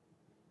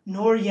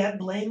 Nor yet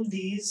blame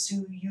these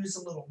who use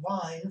a little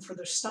wine for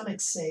their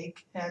stomach's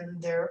sake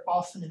and their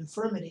often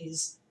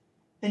infirmities,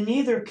 and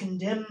neither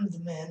condemn the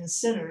men as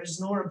sinners,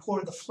 nor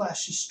abhor the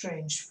flesh as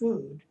strange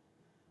food.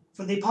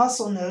 For the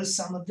apostle knows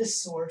some of this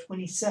sort when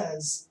he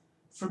says,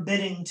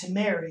 forbidding to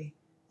marry,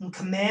 and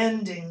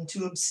commanding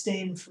to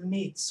abstain from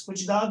meats,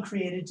 which God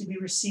created to be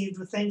received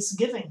with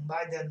thanksgiving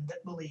by them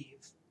that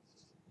believe.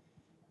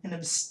 And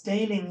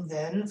abstaining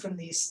then from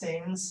these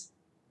things,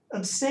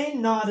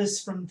 abstain not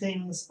as from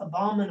things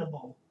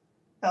abominable,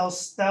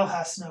 else thou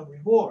hast no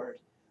reward,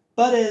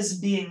 but as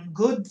being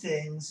good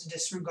things,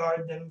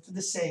 disregard them for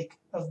the sake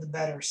of the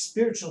better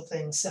spiritual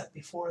things set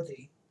before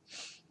thee.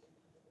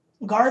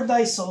 Guard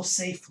thy soul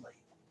safely,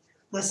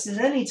 lest at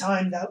any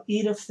time thou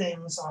eat of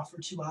things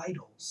offered to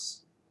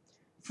idols.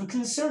 For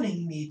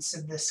concerning meats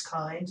of this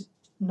kind,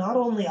 not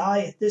only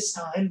I at this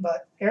time,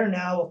 but ere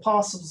now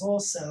apostles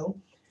also,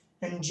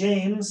 and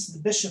James, the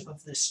bishop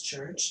of this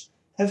church,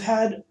 have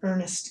had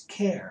earnest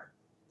care.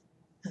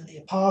 And the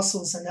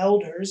apostles and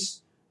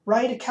elders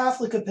write a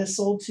Catholic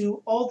epistle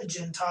to all the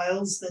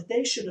Gentiles that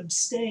they should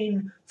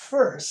abstain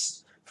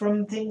first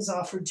from things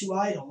offered to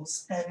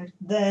idols, and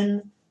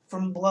then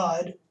from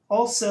blood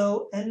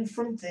also, and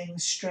from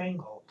things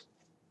strangled.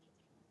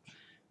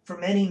 For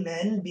many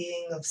men,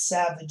 being of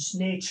savage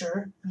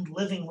nature, and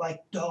living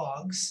like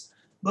dogs,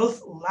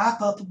 both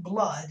lap up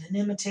blood in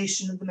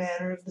imitation of the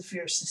manner of the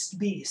fiercest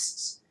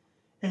beasts,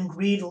 and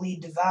greedily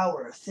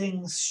devour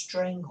things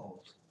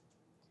strangled.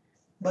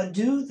 But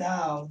do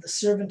thou, the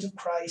servant of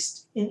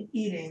Christ, in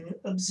eating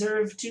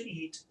observe to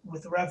eat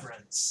with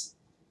reverence.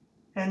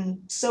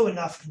 And so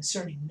enough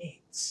concerning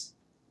meats.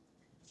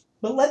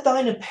 But let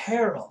thine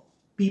apparel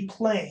be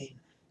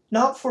plain,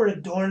 not for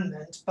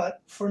adornment,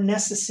 but for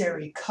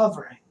necessary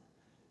covering,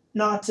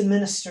 not to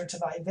minister to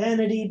thy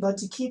vanity, but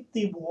to keep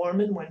thee warm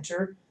in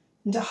winter,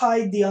 and to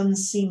hide the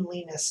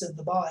unseemliness of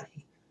the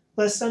body,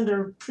 lest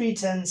under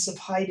pretense of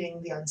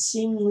hiding the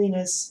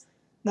unseemliness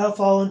thou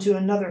fall into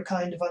another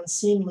kind of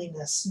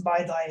unseemliness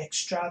by thy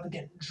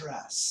extravagant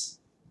dress.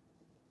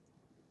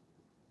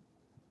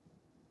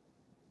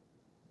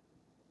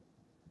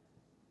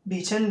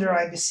 Be tender,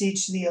 I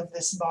beseech thee, of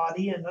this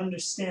body, and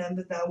understand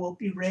that thou wilt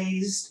be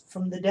raised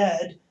from the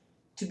dead,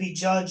 to be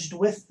judged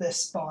with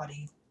this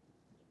body.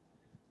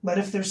 But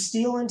if there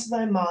steal into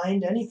thy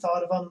mind any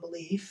thought of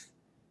unbelief,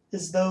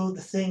 as though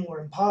the thing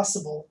were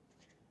impossible,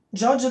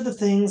 judge of the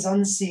things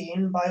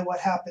unseen by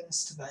what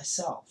happens to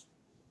thyself.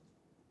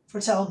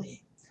 For tell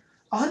me,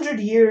 100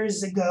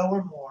 years ago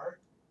or more,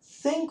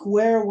 think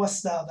where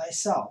wast thou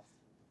thyself,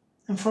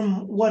 and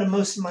from what a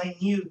most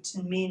minute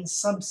and mean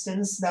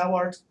substance thou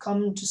art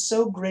come to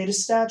so great a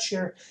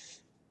stature,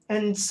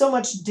 and so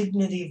much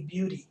dignity of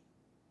beauty.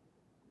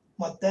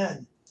 What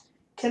then?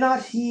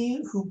 Cannot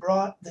he who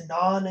brought the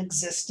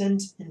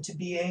non-existent into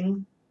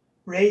being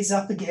raise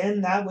up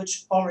again that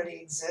which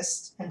already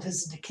exists and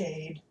has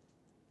decayed?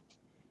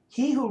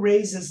 He who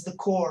raises the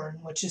corn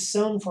which is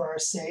sown for our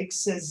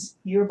sakes, as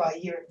year by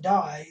year it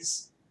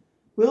dies,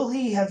 will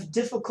he have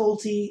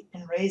difficulty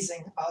in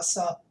raising us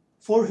up,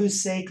 for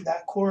whose sake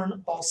that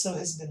corn also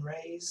has been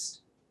raised?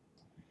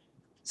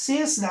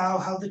 Seest thou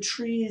how the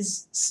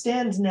trees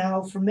stand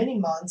now for many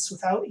months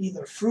without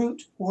either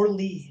fruit or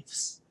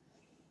leaves?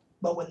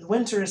 But when the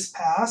winter is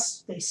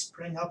past, they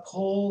spring up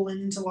whole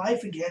into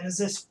life again as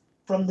if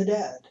from the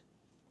dead.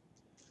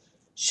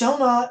 Shall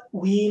not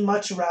we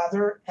much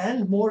rather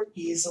and more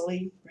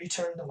easily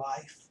return to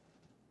life?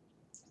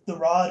 The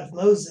rod of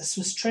Moses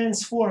was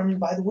transformed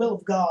by the will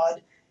of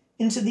God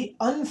into the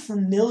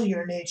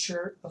unfamiliar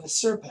nature of a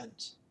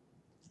serpent.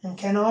 And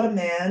cannot a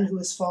man who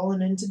has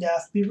fallen into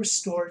death be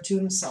restored to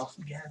himself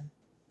again?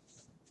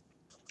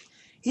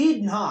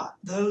 Heed not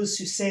those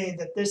who say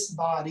that this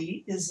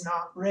body is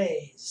not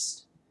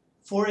raised,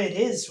 for it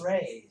is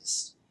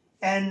raised.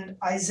 And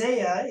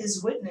Isaiah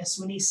is witness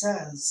when he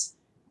says,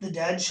 the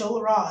dead shall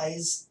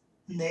arise,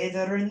 and they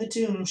that are in the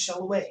tomb shall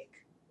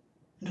awake.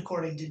 And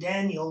according to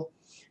Daniel,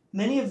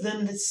 many of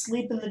them that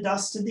sleep in the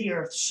dust of the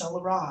earth shall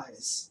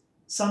arise,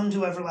 some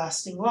to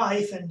everlasting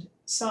life, and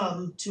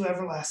some to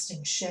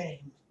everlasting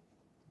shame.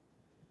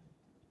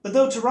 But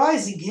though to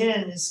rise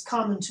again is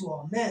common to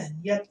all men,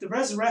 yet the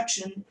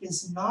resurrection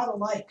is not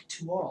alike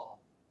to all.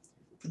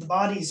 For the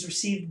bodies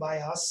received by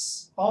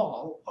us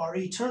all are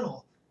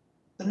eternal,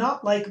 but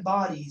not like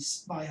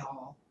bodies by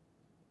all.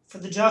 For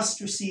the just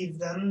receive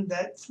them,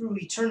 that through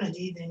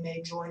eternity they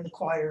may join the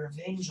choir of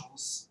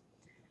angels.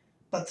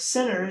 But the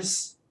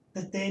sinners,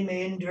 that they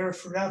may endure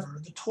forever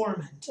the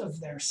torment of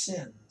their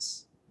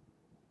sins.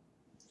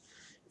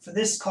 For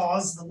this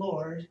cause the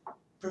Lord,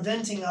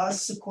 preventing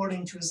us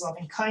according to his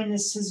loving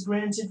kindness, has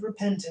granted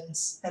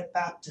repentance at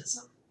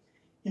baptism,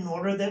 in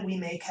order that we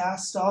may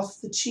cast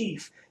off the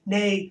chief,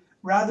 nay,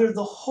 rather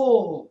the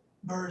whole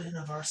burden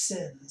of our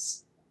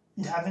sins,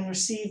 and having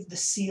received the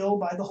seal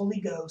by the Holy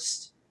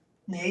Ghost,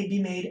 may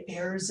be made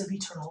heirs of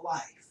eternal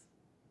life.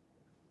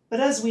 But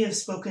as we have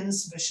spoken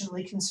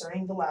sufficiently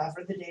concerning the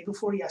laver the day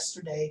before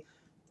yesterday,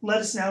 let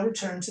us now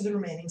return to the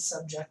remaining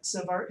subjects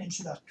of our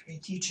introductory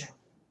teaching.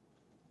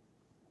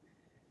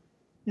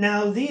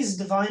 Now, these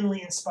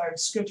divinely inspired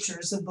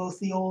scriptures of both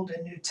the Old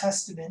and New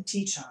Testament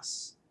teach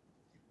us.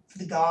 For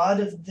the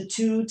God of the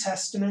two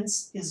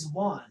testaments is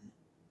one,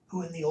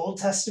 who in the Old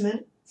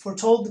Testament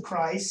foretold the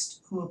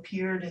Christ who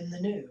appeared in the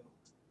New,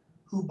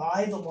 who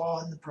by the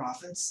law and the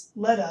prophets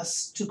led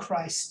us to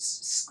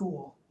Christ's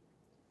school.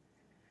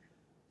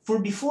 For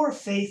before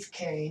faith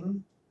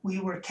came, we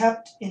were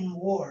kept in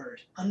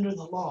ward under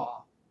the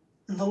law,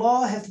 and the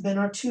law hath been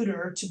our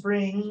tutor to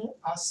bring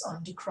us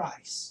unto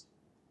Christ.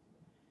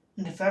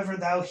 And if ever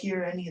thou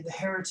hear any of the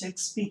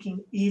heretics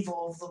speaking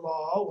evil of the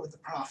law or the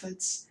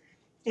prophets,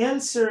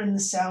 answer in the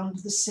sound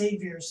of the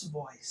Saviour's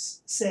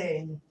voice,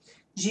 saying,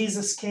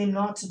 Jesus came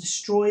not to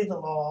destroy the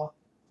law,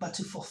 but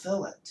to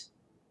fulfill it.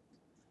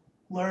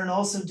 Learn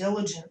also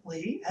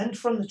diligently, and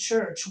from the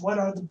church, what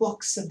are the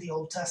books of the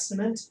Old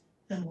Testament,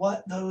 and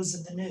what those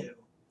of the New.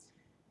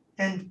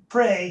 And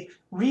pray,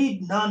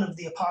 read none of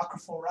the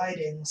apocryphal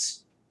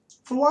writings.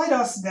 For why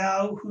dost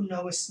thou, who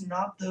knowest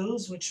not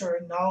those which are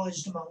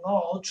acknowledged among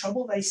all,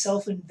 trouble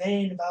thyself in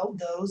vain about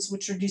those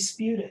which are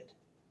disputed?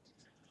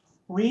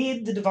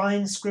 Read the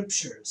divine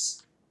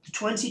scriptures, the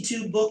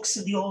 22 books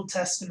of the Old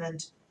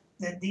Testament,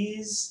 that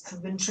these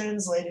have been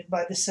translated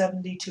by the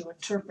 72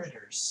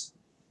 interpreters.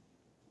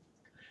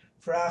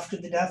 For after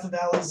the death of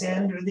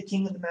Alexander, the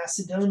king of the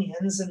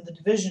Macedonians, and the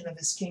division of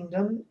his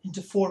kingdom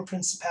into 4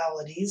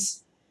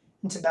 principalities,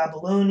 into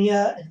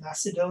Babylonia and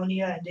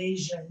Macedonia and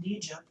Asia and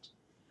Egypt,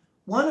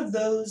 one of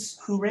those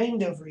who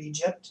reigned over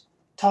Egypt,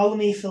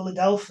 Ptolemy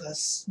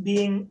Philadelphus,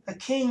 being a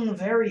king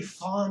very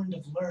fond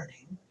of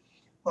learning,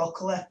 while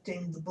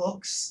collecting the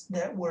books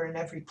that were in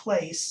every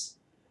place,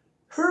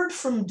 heard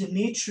from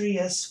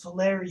Demetrius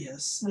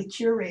Phalereus, the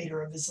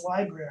curator of his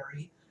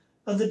library,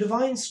 of the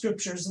divine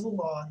scriptures of the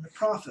law and the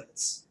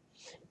prophets,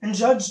 and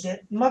judged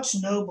it much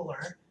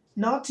nobler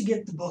not to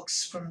get the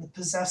books from the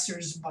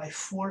possessors by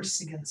force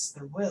against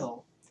their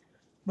will,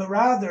 but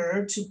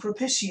rather to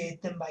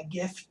propitiate them by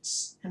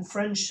gifts and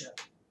friendship,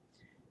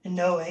 and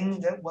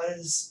knowing that what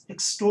is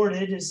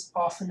extorted is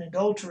often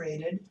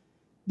adulterated,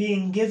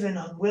 being given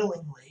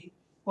unwillingly,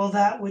 while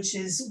that which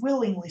is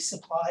willingly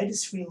supplied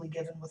is freely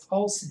given with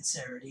all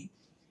sincerity,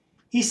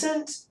 he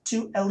sent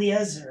to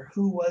Eleazar,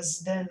 who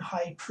was then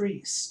high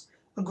priest,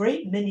 a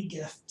great many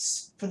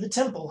gifts for the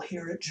temple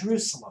here at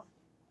Jerusalem.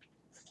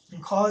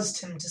 and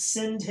caused him to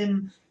send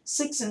him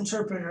 6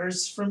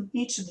 interpreters from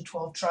each of the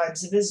 12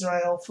 tribes of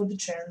Israel for the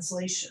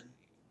translation.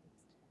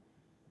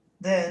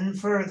 Then,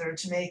 further,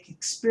 to make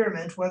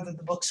experiment whether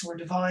the books were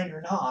divine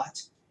or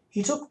not,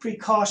 he took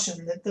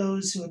precaution that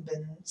those who had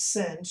been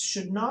sent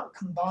should not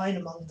combine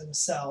among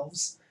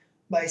themselves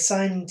by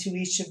assigning to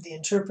each of the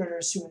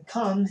interpreters who had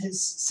come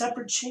his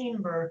separate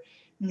chamber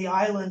in the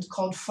island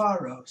called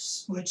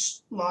Pharos,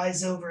 which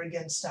lies over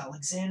against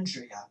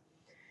Alexandria,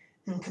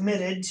 and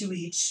committed to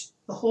each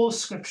the whole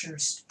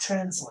scriptures to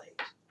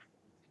translate.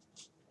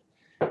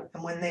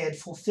 And when they had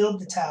fulfilled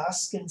the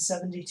task in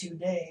 72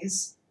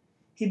 days,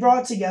 he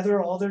brought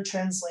together all their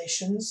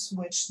translations,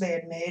 which they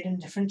had made in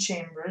different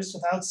chambers,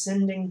 without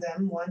sending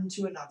them one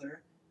to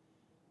another,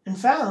 and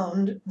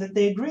found that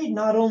they agreed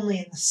not only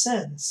in the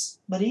sense,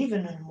 but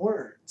even in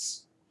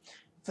words.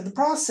 For the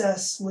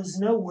process was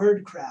no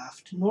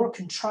wordcraft, nor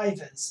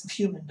contrivance of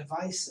human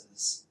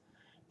devices.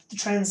 But the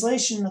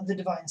translation of the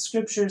divine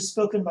scriptures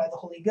spoken by the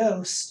Holy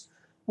Ghost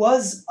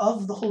was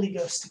of the Holy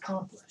Ghost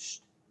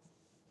accomplished.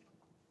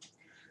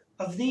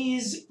 Of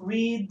these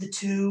read the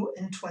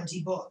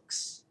 22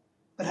 books,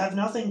 but have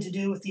nothing to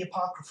do with the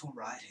apocryphal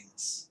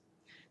writings.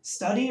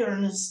 Study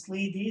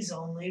earnestly these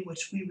only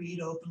which we read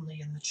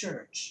openly in the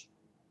church.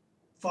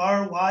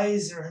 Far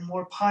wiser and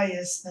more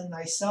pious than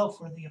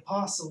thyself were the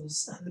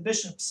apostles and the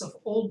bishops of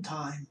old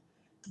time,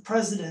 the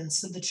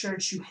presidents of the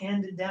church who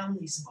handed down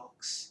these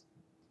books.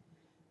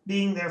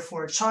 Being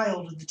therefore a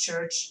child of the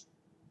church,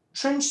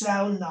 trench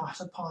thou not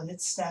upon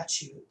its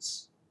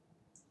statutes.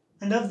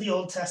 And of the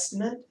Old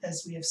Testament,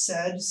 as we have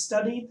said,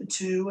 study the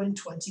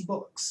 22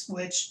 books,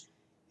 which,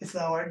 if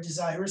thou art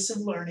desirous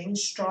of learning,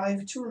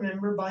 strive to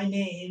remember by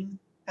name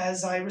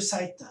as I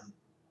recite them.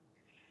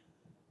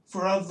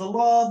 For of the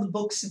law the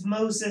books of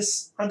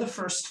Moses are the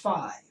first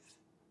 5,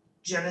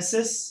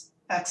 Genesis,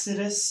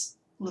 Exodus,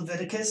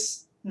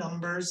 Leviticus,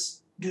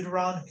 Numbers,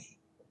 Deuteronomy.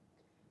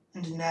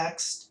 And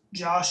next,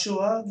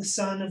 Joshua the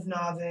son of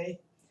Nave,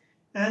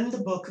 and the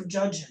book of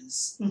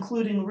Judges,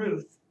 including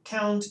Ruth,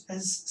 count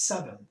as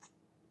 7th.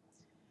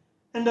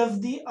 And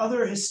of the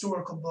other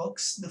historical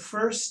books, the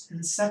 1st and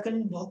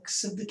 2nd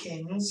books of the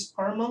Kings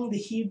are among the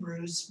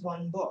Hebrews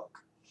 1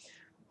 book,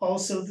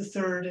 also the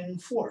 3rd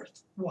and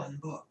 4th 1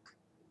 book.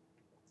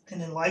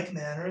 And in like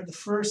manner, the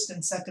 1st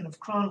and 2nd of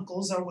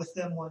Chronicles are with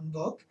them 1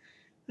 book,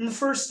 and the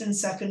 1st and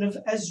 2nd of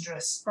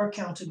Esdras are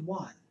counted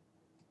 1.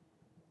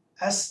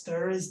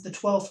 Esther is the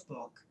 12th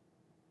book,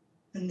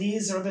 and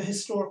these are the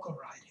historical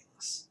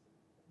writings.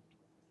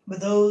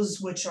 But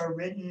those which are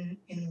written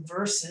in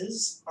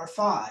verses are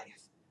 5,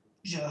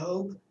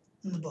 Job,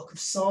 and the book of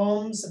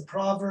Psalms, and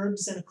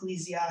Proverbs, and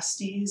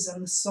Ecclesiastes,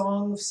 and the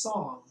Song of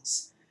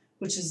Songs,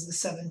 which is the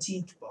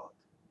 17th book.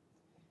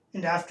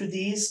 And after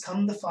these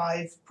come the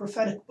 5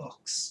 prophetic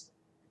books,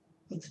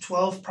 with the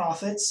 12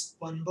 prophets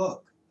 1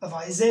 book, of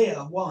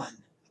Isaiah 1,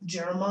 of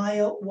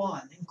Jeremiah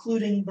 1,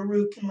 including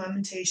Baruch and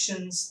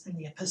Lamentations and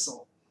the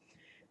Epistle,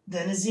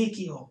 then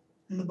Ezekiel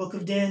and the book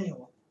of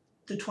Daniel,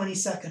 the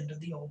 22nd of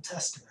the Old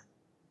Testament.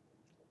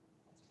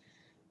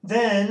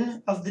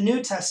 Then, of the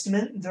New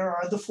Testament, there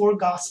are the 4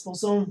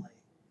 Gospels only,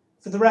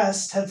 for the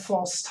rest have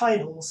false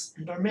titles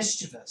and are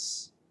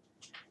mischievous.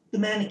 The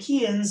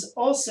Manichaeans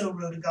also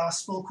wrote a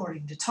gospel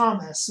according to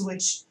Thomas,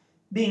 which,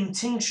 being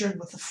tinctured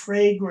with the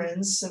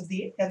fragrance of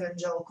the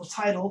evangelical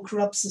title,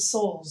 corrupts the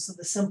souls of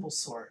the simple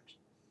sort.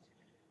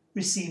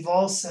 Receive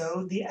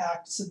also the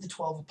Acts of the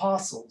 12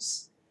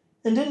 Apostles,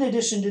 and in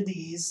addition to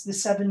these, the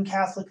 7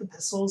 Catholic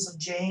epistles of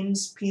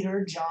James,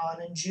 Peter,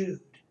 John, and Jude.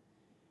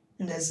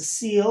 And as a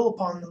seal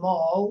upon them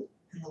all,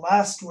 in the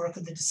last work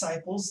of the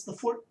disciples, the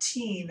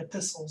 14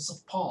 epistles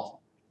of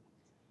Paul.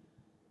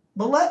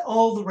 But let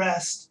all the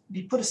rest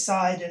be put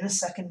aside in a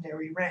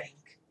secondary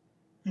rank,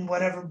 and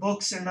whatever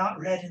books are not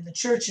read in the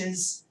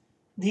churches,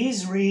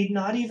 these read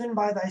not even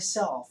by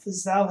thyself,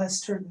 as thou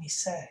hast heard me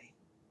say.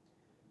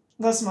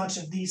 Thus much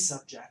of these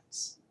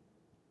subjects.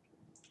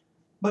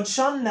 But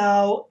shun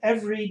thou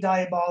every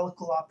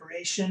diabolical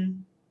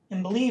operation,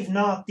 and believe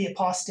not the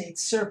apostate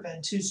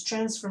serpent, whose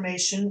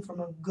transformation from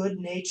a good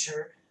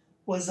nature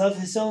was of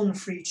his own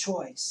free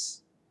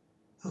choice,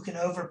 who can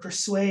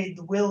over-persuade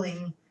the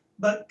willing,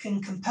 but can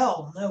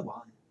compel no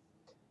one.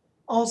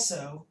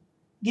 Also,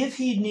 give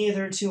heed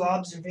neither to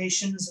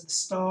observations of the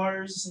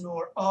stars,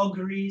 nor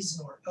auguries,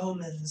 nor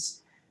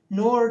omens,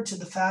 nor to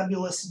the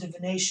fabulous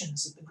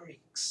divinations of the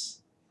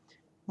Greeks.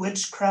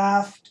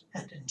 Witchcraft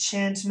and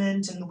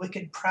enchantment and the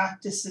wicked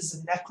practices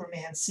of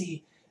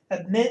necromancy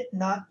admit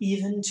not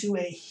even to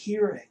a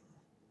hearing.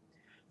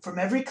 From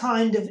every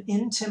kind of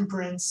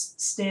intemperance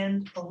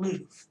stand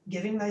aloof,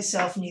 giving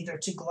thyself neither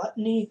to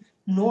gluttony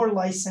nor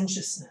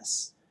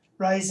licentiousness,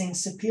 rising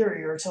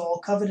superior to all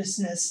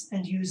covetousness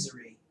and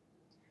usury.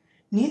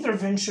 Neither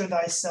venture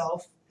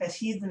thyself at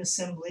heathen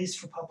assemblies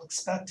for public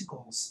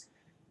spectacles,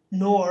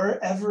 nor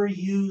ever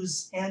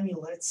use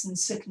amulets and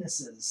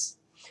sicknesses.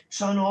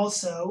 Shun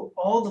also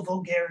all the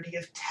vulgarity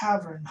of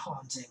tavern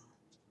haunting.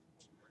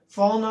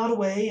 Fall not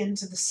away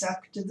into the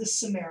sect of the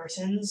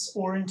Samaritans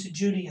or into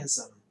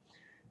Judaism,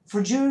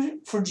 For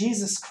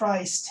Jesus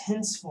Christ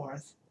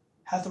henceforth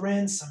hath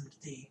ransomed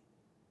thee.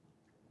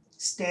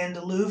 Stand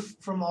aloof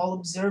from all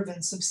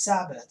observance of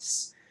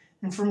Sabbaths,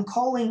 and from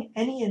calling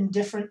any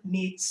indifferent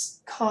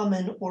meats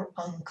common or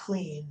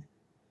unclean,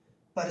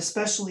 but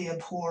especially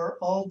abhor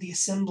all the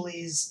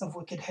assemblies of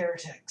wicked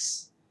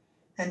heretics,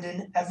 and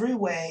in every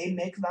way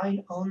make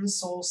thine own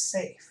soul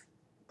safe,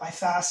 by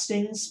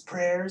fastings,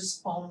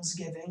 prayers,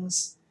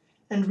 almsgivings,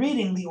 and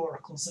reading the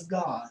oracles of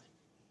God,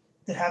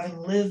 that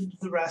having lived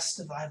the rest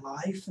of thy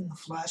life in the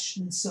flesh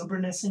in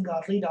soberness and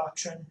godly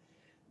doctrine,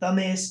 thou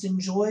mayest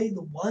enjoy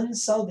the one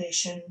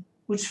salvation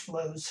which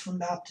flows from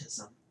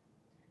baptism.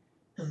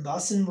 And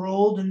thus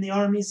enrolled in the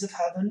armies of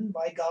heaven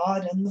by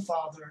God and the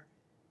Father,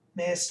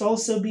 mayest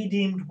also be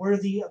deemed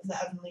worthy of the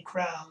heavenly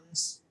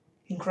crowns,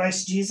 in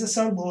Christ Jesus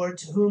our Lord,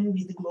 to whom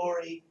be the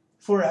glory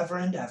for ever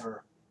and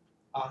ever.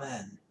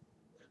 Amen.